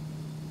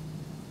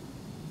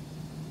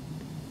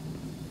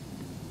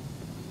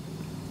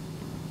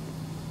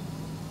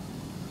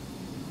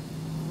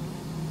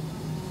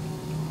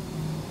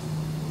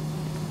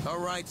 All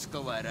right,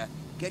 Scaletta,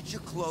 get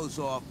your clothes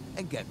off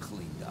and get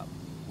cleaned up.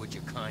 Would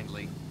you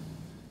kindly?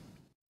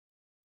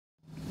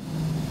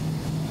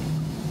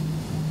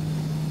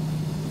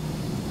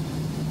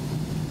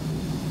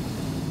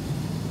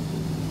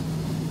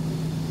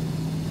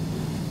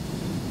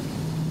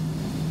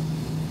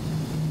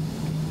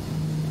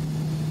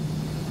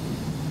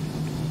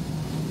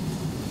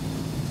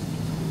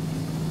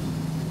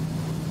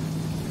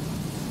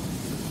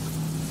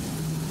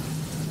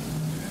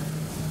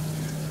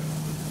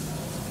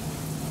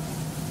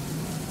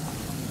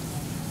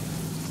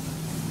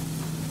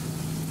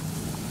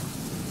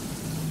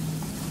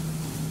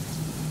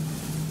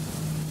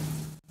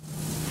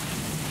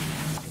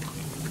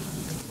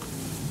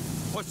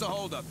 What's the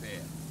holdup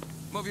here?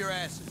 Move your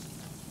asses.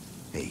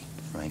 Hey,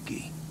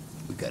 Frankie,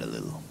 we got a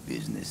little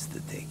business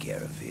to take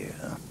care of here,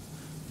 huh?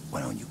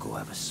 Why don't you go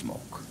have a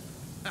smoke?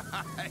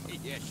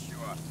 Yeah,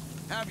 sure.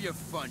 Have your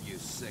fun, you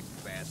sick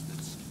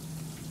bastards.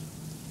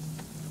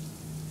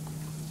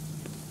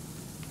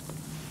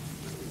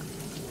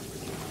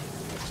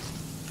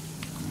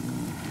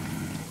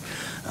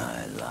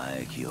 I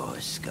like your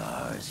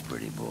scars,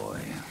 pretty boy.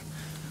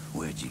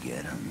 Where'd you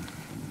get them?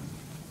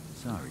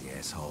 Sorry,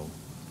 asshole.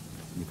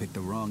 You picked the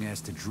wrong ass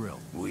to drill.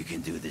 We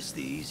can do this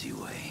the easy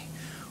way.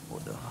 or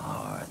the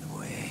hard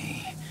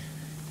way.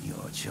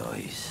 Your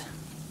choice.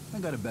 I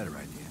got a better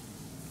idea.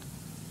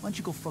 Why don't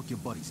you go fuck your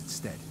buddies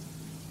instead?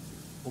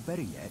 Or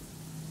better yet,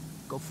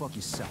 go fuck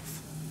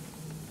yourself.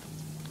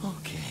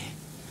 Okay.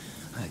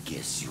 I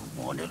guess you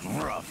want it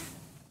rough.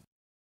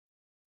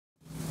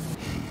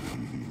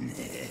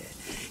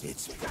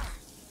 It's...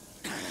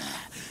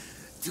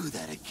 Do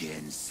that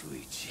again,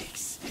 sweet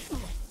cheeks.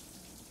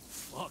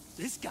 Fuck,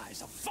 this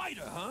guy's a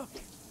fighter, huh?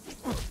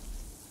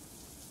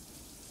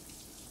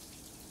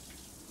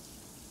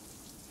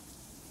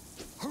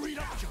 Hurry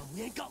up, John.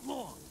 We ain't got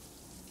long.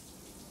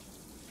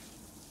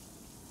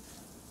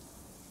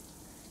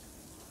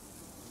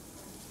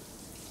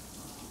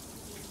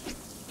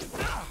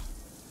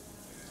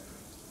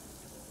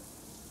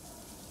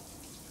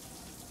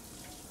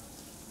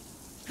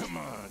 Come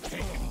on,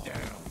 take him down.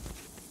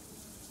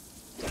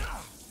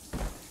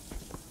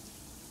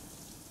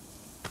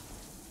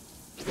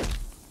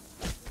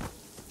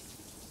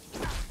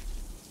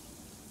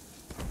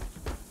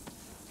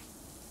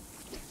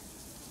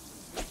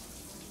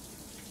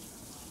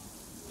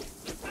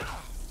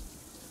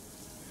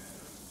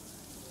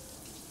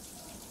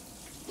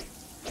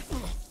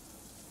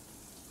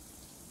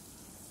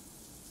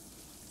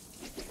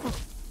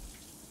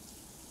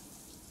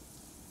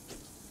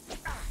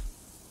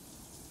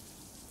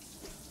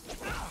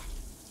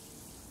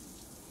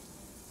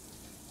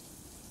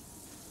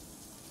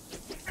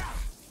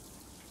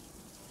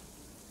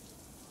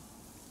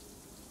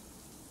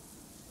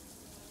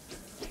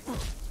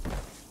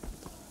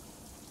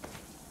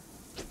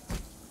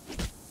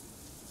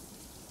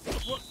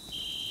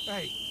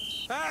 Hey!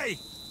 Hey!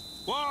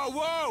 Whoa,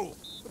 whoa!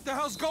 What the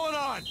hell's going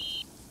on?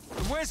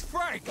 And where's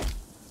Frank?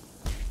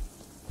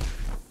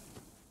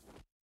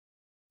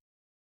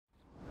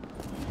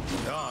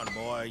 Don,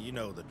 boy, you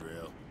know the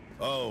drill.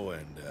 Oh,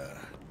 and,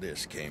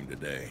 this came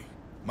today.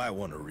 Might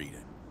want to read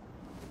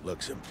it.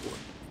 Looks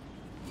important.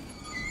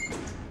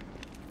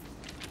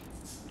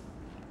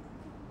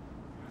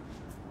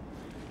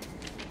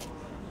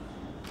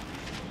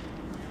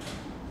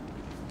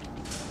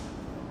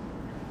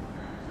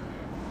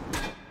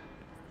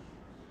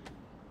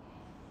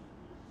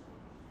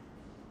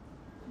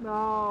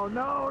 No,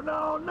 no,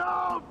 no,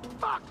 no!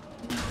 Fuck!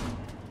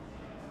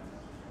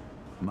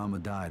 Mama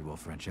died while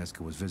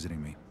Francesca was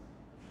visiting me.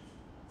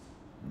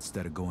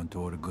 Instead of going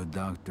toward a good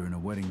doctor and a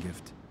wedding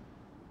gift,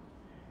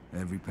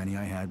 every penny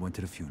I had went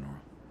to the funeral.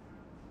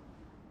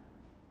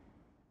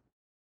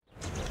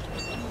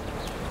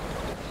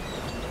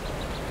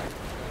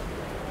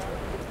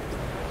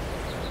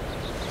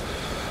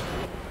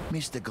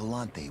 Mr.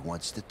 Galante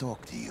wants to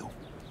talk to you.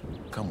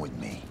 Come with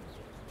me.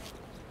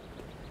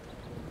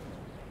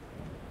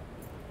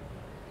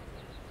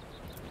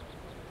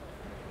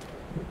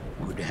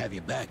 Good to have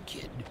you back,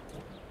 kid.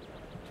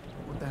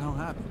 What the hell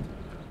happened?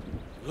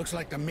 Looks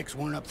like the Micks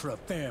weren't up for a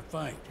fair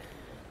fight.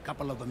 A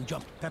couple of them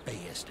jumped Pepe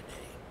yesterday.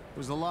 It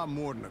was a lot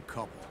more than a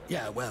couple.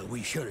 Yeah, well,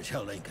 we sure as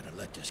hell ain't gonna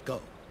let this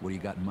go. What do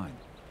you got in mind?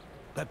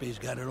 Pepe's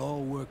got it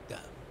all worked out.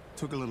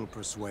 Took a little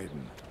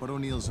persuading, but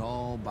O'Neill's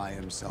all by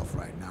himself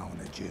right now in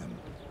the gym.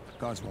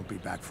 Guards won't be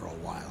back for a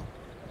while.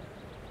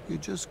 You're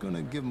just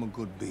gonna give him a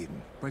good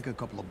beating. Break a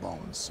couple of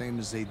bones, same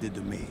as they did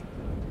to me.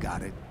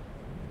 Got it?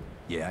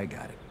 Yeah, I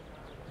got it.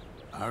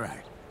 All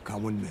right,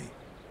 come with me.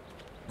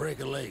 Break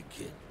a leg,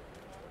 kid.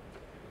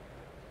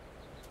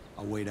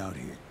 I'll wait out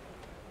here.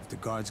 If the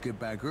guards get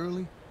back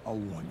early, I'll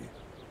warn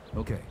you.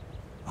 Okay.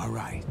 All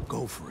right,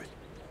 go for it.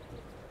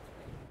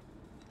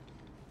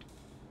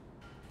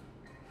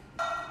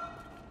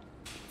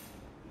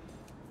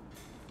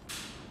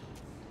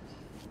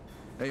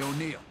 Hey,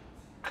 O'Neill.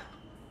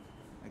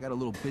 I got a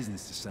little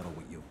business to settle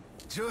with you.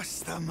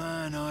 Just the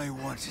man I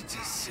wanted to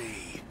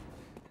see.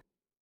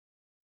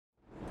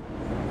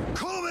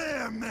 Come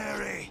here,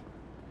 Mary!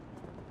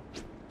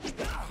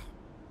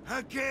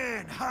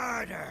 Again,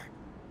 harder!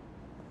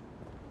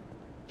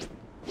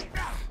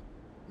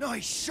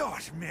 Nice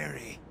shot,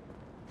 Mary.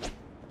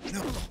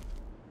 No,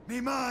 me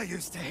ma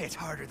used to hit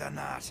harder than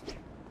that.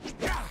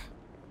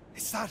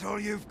 Is that all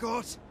you've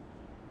got?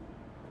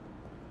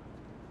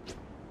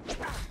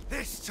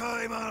 This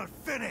time I'll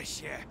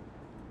finish you.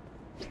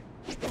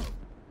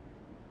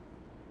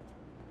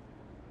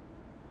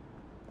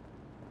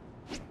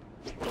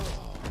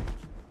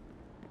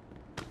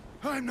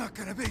 I'm not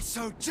gonna be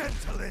so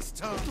gentle this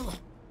time.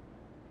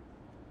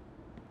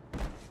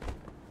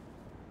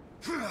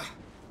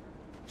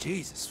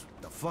 Jesus,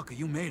 what the fuck are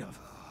you made of?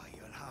 Oh,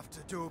 you'll have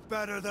to do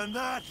better than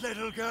that,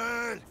 little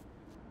girl.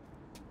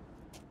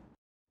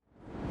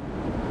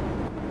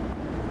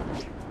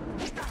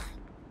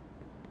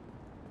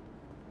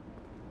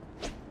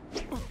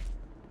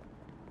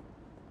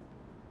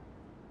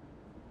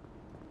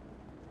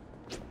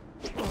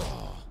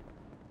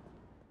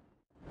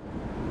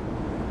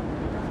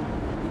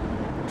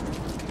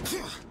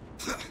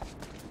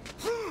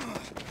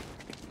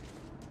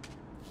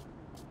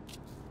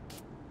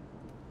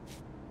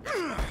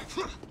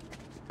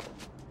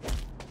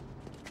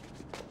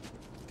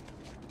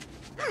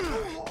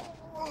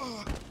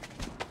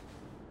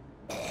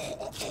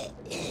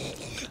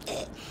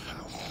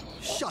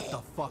 Shut the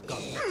fuck up.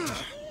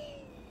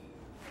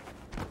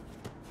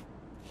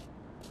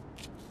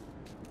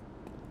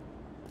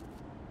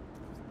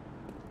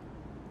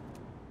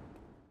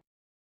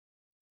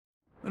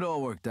 It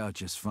all worked out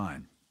just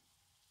fine.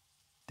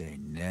 They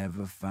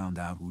never found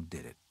out who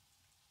did it.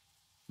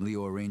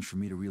 Leo arranged for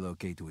me to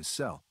relocate to his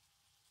cell.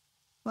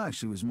 Well,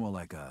 actually, it was more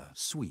like a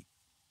suite.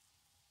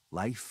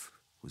 Life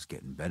was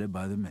getting better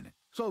by the minute.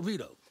 So,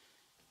 Vito,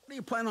 what do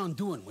you plan on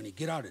doing when you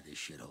get out of this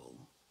shithole?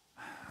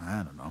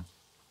 I don't know.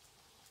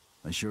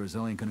 I sure as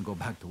hell ain't gonna go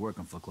back to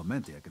working for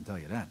Clemente, I can tell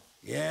you that.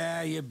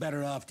 Yeah, you're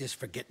better off just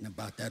forgetting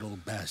about that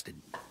old bastard.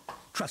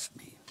 Trust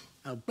me,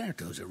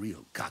 Alberto's a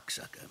real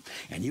cocksucker,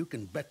 and you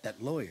can bet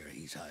that lawyer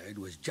he's hired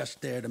was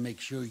just there to make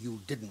sure you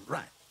didn't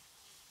rat.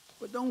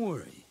 But don't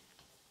worry,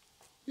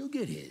 you'll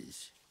get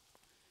his.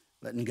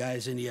 Letting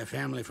guys into your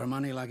family for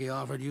money like he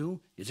offered you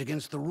is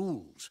against the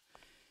rules.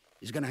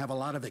 He's gonna have a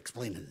lot of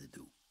explaining to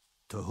do.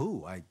 To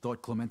who? I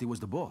thought Clemente was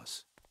the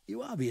boss.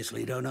 You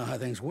obviously don't know how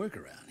things work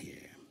around here.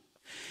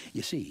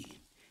 You see,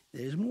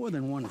 there's more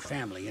than one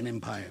family in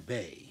Empire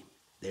Bay.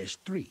 There's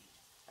 3.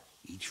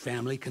 Each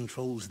family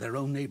controls their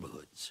own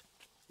neighborhoods.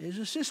 There's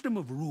a system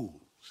of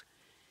rules.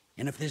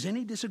 And if there's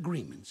any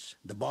disagreements,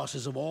 the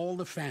bosses of all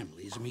the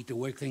families meet to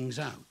work things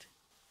out.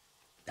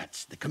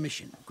 That's the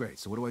commission. Great,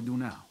 so what do I do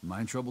now? Am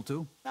I in trouble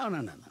too? No,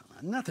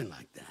 nothing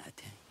like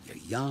that. You're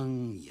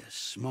young, you're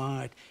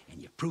smart,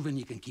 and you've proven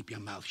you can keep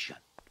your mouth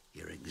shut.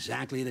 You're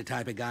exactly the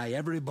type of guy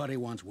everybody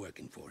wants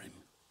working for him.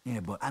 Yeah,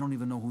 but I don't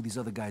even know who these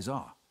other guys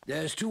are.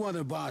 There's 2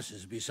 other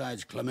bosses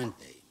besides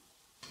Clemente.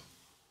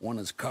 One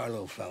is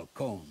Carlo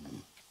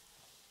Falcone.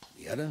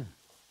 The other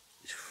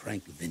is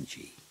Frank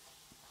Vinci.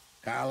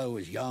 Carlo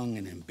is young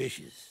and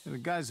ambitious. The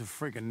guy's a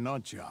freaking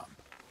nut job.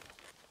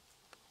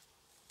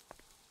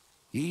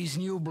 He's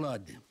new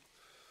blood,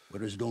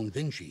 whereas Don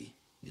Vinci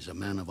is a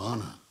man of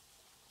honor.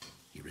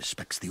 He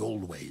respects the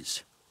old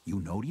ways. You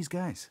know these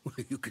guys?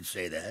 You could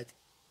say that.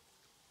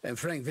 And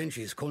Frank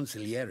Vinci is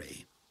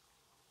consigliere.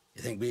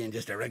 You think being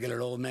just a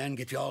regular old man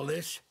gets you all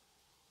this?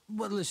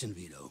 But listen,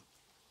 Vito,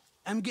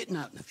 I'm getting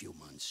out in a few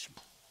months.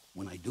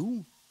 When I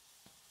do,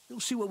 you'll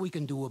see what we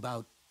can do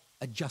about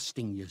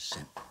adjusting your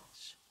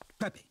sentence.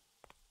 Pepe,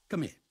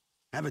 come here.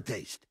 Have a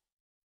taste.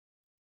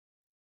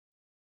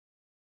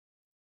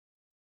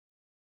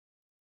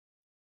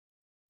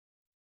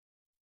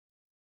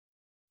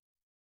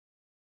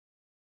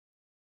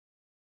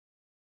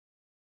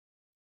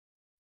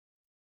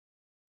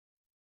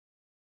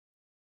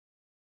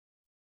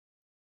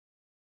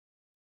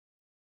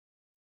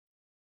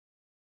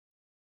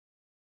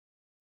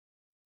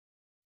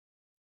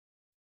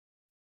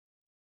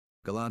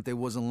 Galante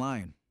wasn't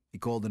lying. He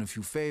called in a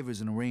few favors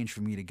and arranged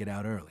for me to get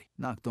out early.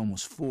 Knocked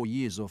almost 4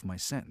 years off my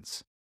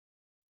sentence.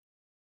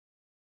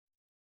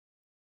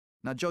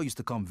 Now, Joe used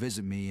to come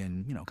visit me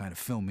and, kind of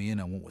fill me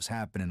in on what was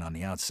happening on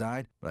the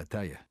outside. But I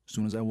tell you, as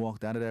soon as I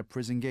walked out of that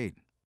prison gate,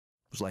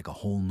 it was like a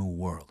whole new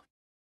world.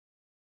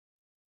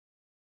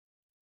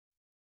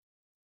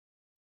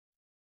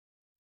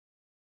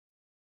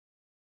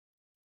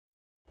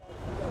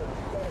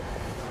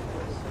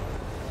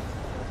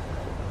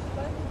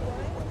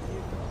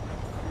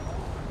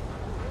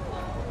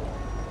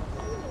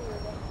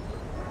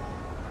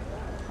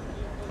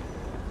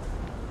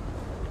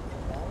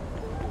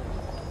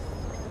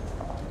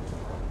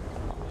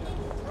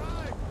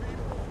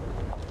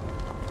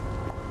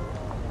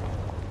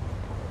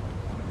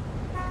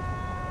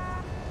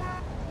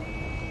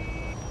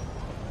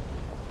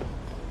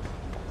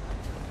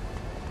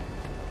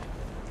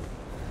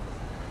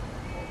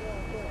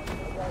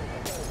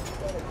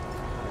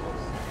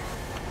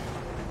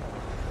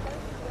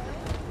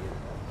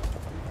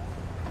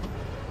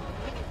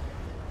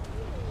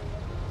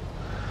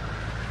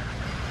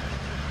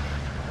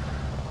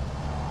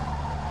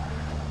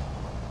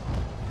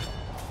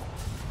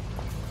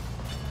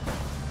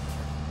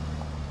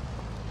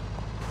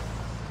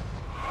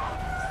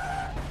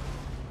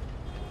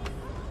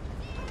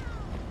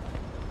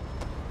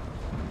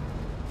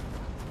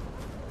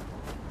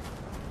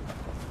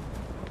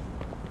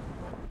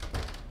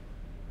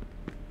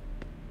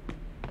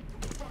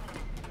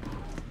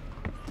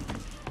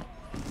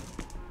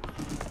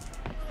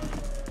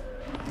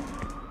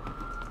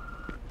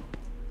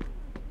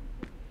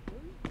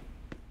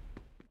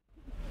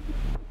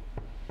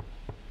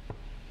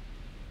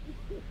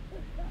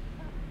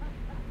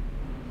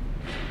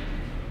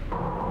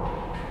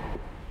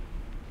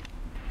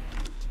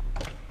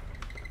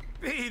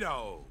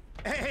 Vito!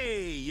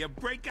 Hey, you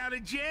break out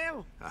of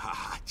jail?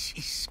 Ah,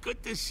 jeez,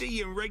 good to see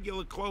you in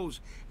regular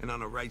clothes and on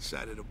the right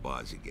side of the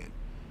bars again.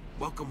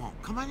 Welcome home.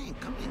 Come on in,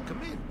 come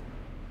in.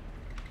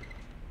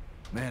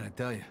 Man, I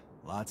tell you,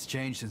 lots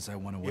changed since I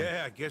went away.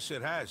 Yeah, I guess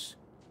it has.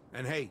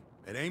 And hey,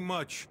 it ain't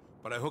much,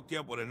 but I hooked you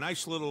up with a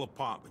nice little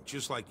apartment,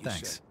 just like you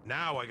Thanks. said.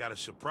 Now I got a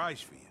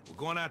surprise for you. We're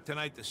going out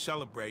tonight to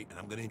celebrate, and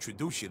I'm gonna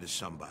introduce you to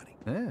somebody.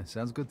 Yeah,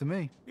 sounds good to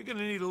me. You're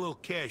gonna need a little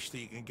cash so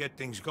you can get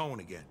things going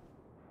again.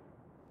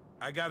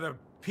 I got a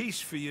piece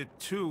for you,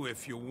 too,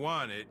 if you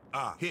want it.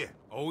 Ah, here.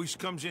 Always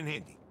comes in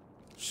handy.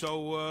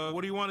 So,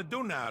 what do you want to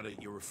do now that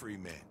you're a free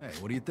man? Hey,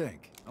 what do you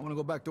think? I want to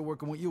go back to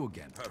working with you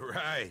again. All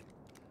right.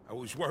 I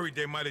was worried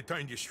they might have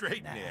turned you straight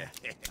in there.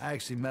 I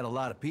actually met a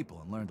lot of people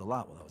and learned a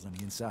lot while I was on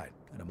the inside.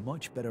 I had a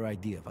much better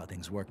idea of how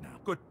things work now.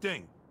 Good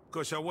thing,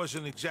 because I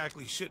wasn't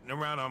exactly sitting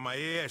around on my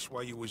ass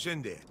while you was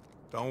in there.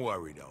 Don't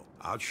worry, though.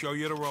 I'll show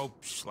you the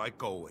ropes,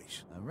 like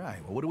always. All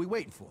right, well, what are we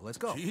waiting for? Let's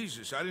go.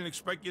 Jesus, I didn't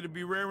expect you to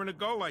be raring to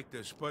go like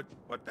this, but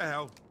what the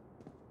hell?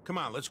 Come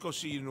on, let's go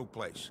see your new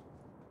place.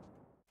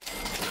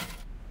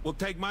 We'll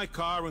take my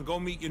car and go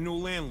meet your new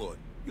landlord.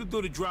 You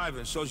do the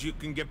driving so you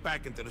can get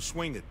back into the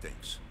swing of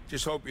things.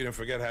 Just hope you didn't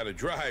forget how to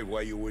drive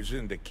while you was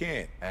in the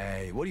camp.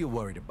 Hey, what are you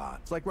worried about?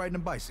 It's like riding a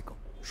bicycle.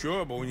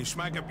 Sure, but when you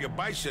smack up your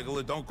bicycle,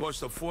 it don't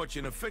cost a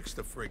fortune to fix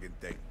the friggin'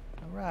 thing.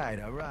 All right,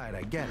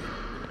 I get it.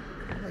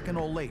 You're like an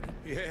old lady.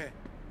 Yeah,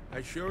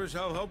 I sure as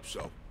hell hope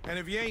so. And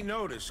if you ain't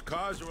noticed,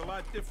 cars are a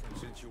lot different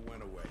since you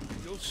went away.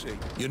 You'll see.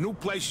 Your new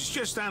place is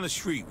just down the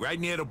street, right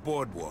near the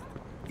boardwalk.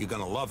 You're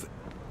gonna love it.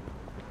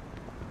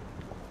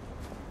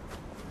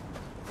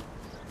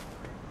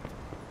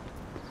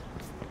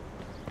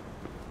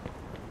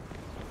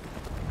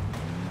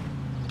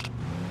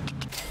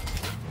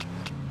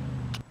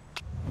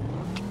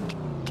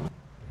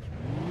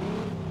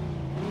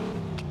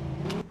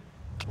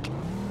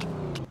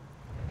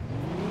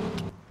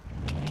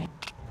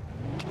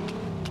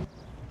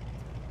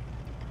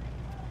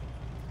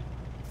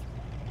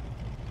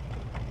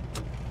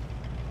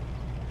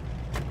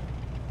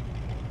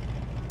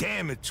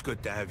 Damn, it's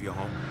good to have you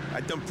home. I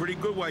done pretty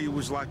good while you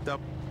was locked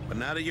up. But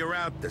now that you're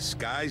out, the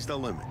sky's the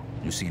limit.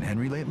 You seen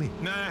Henry lately?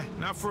 Nah,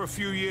 not for a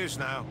few years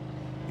now.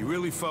 He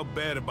really felt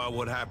bad about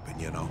what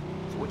happened, you know.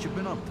 So what you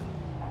been up to?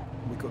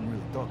 We couldn't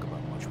really talk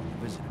about much when you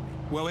visited me.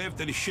 Well,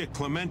 after the shit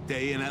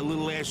Clemente and that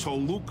little asshole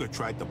Luca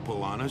tried to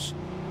pull on us,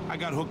 I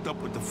got hooked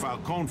up with the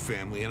Falcone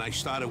family and I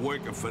started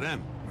working for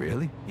them.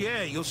 Really?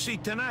 Yeah, you'll see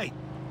tonight.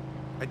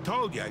 I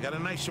told you, I got a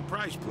nice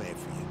surprise planned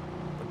for you.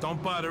 But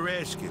don't bother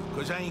asking,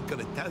 because I ain't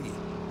gonna tell you.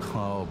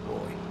 Oh,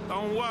 boy.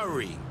 Don't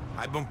worry.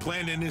 I've been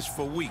planning this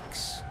for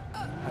weeks.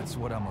 That's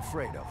what I'm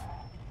afraid of.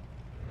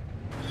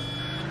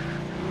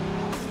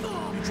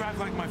 You drive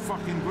like my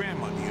fucking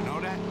grandmother, you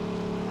know that?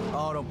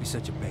 Oh, don't be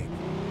such a baby.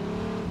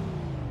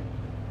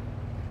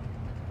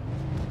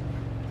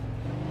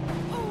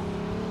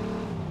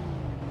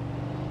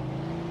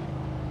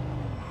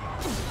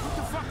 What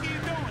the fuck are you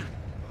doing?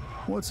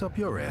 What's up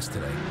your ass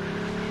today?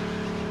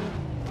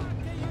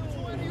 The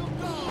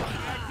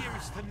idea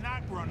is to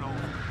not run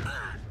over.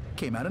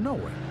 Came out of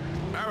nowhere.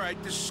 All right,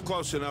 this is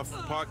close enough.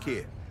 Park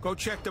here. Go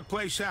check the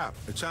place out.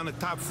 It's on the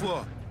top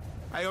floor.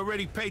 I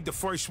already paid the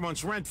first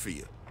month's rent for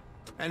you.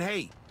 And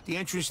hey, the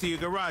entrance to your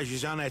garage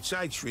is on that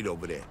side street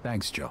over there.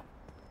 Thanks, Joe.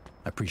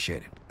 I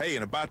appreciate it. Hey,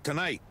 and about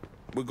tonight,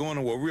 we're going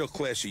to a real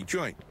classy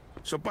joint.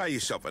 So buy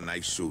yourself a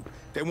nice suit.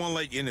 They won't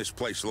let you in this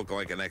place looking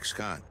like an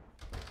ex-con.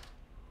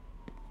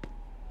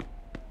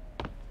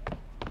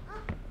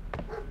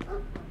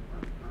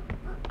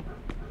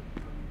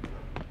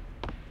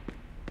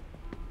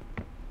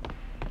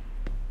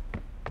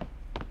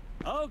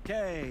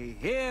 Okay,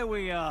 here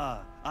we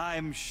are.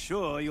 I'm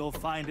sure you'll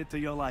find it to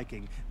your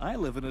liking. I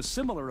live in a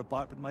similar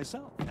apartment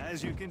myself.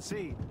 As you can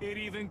see, it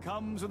even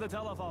comes with a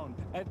telephone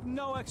at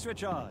no extra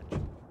charge.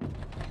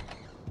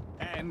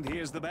 And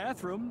here's the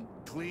bathroom,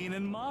 clean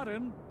and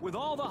modern, with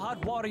all the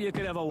hot water you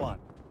could ever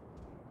want.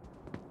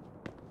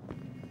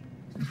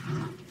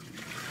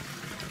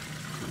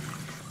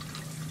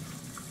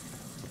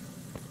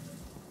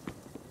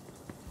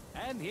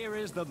 And here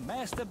is the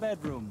master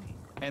bedroom.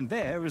 And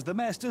there is the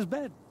master's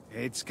bed.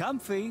 It's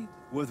comfy,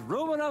 with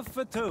room enough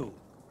for 2,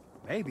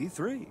 maybe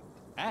 3.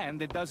 And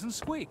it doesn't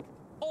squeak.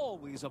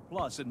 Always a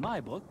plus in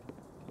my book.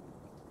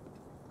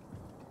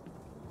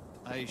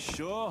 I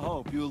sure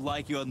hope you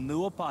like your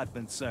new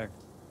apartment, sir.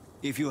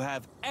 If you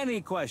have any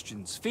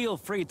questions, feel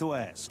free to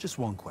ask. Just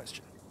one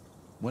question.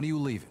 When are you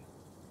leaving?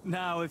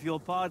 Now, if you'll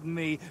pardon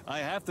me,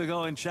 I have to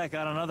go and check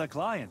on another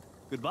client.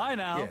 Goodbye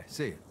now. Yeah,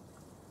 see you.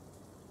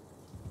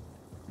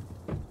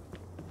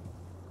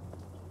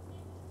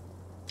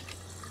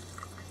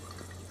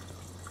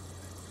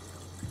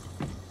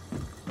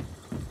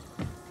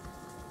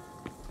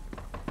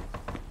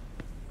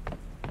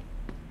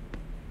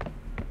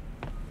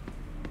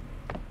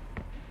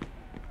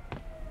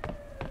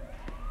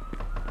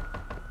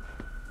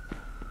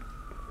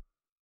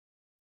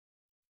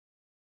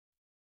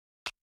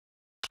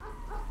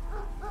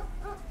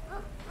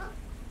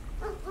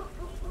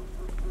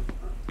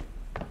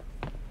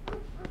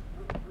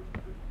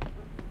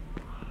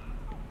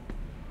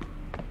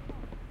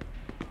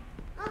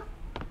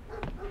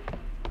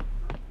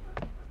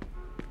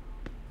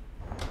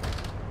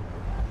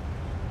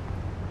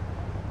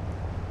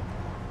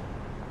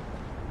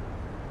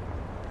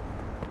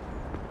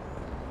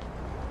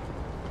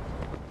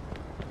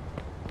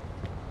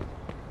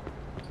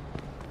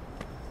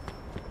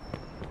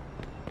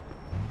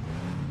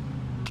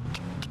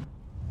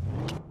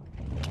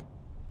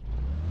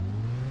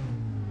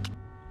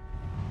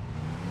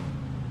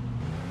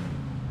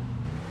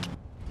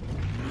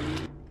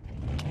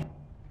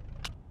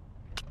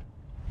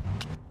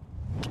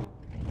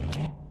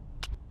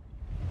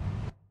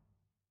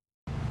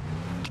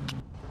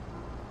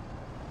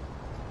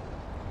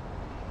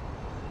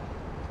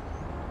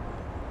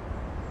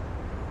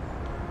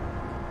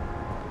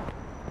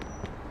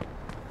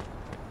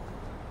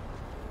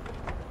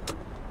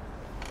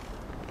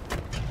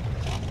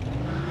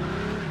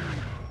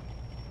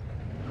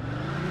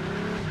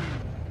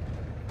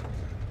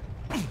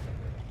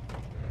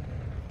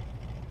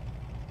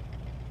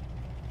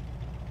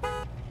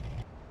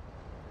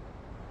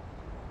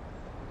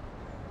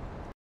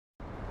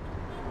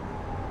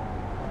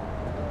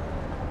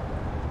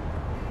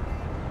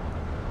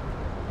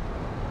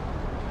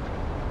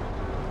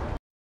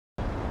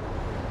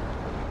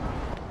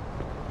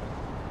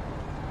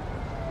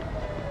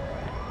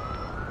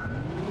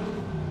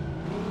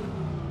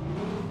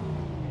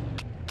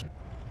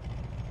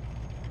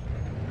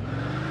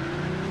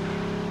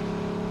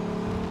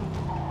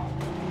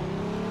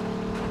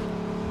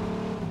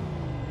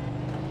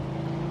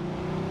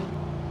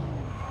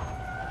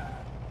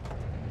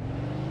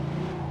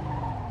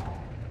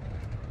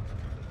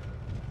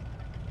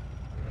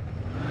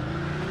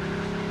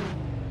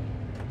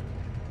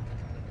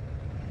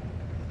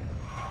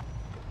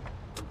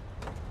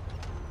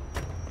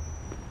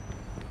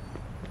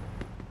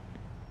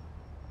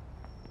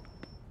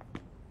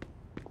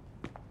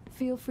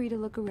 Feel free to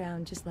look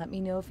around. Just let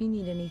me know if you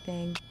need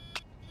anything.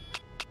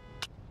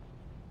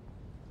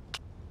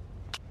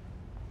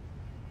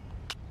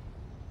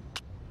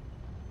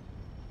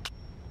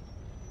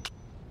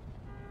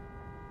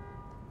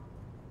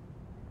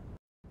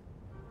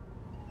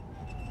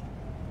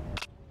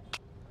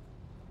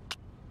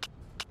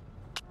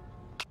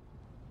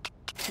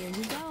 Here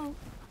you go.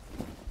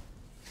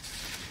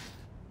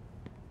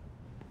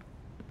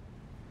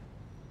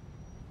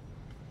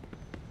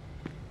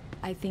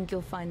 I think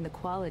you'll find the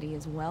quality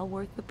is well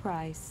worth the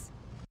price.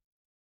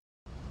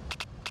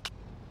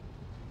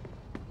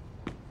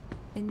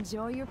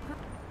 Enjoy your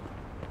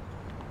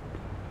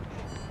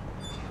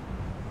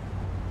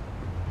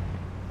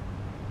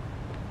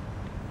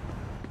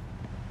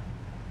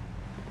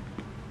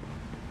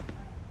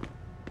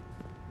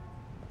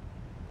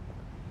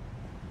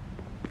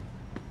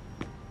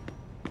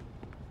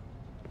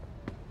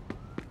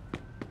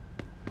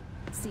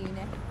See you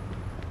next.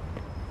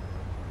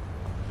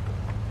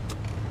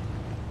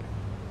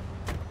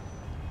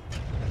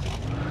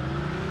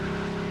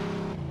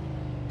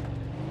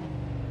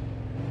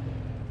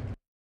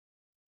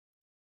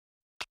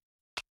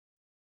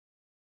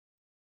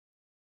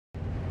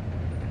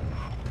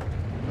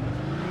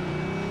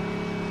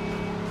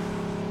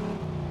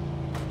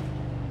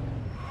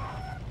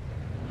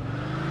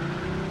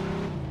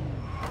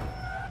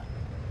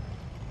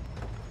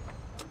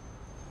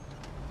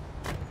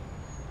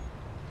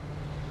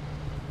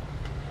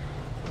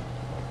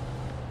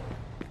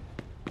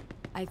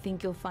 I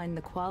think you'll find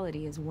the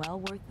quality is well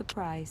worth the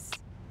price.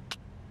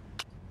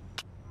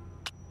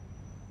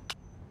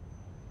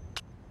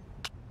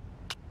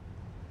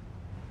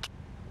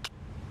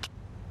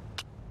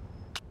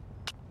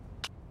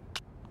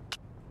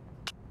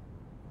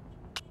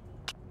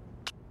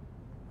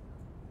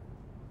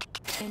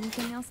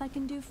 Anything else I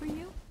can do for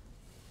you?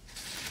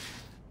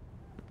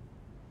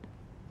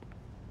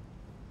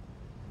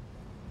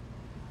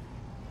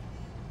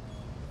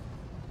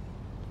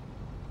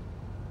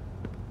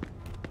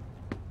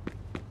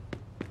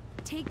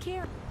 Take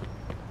care.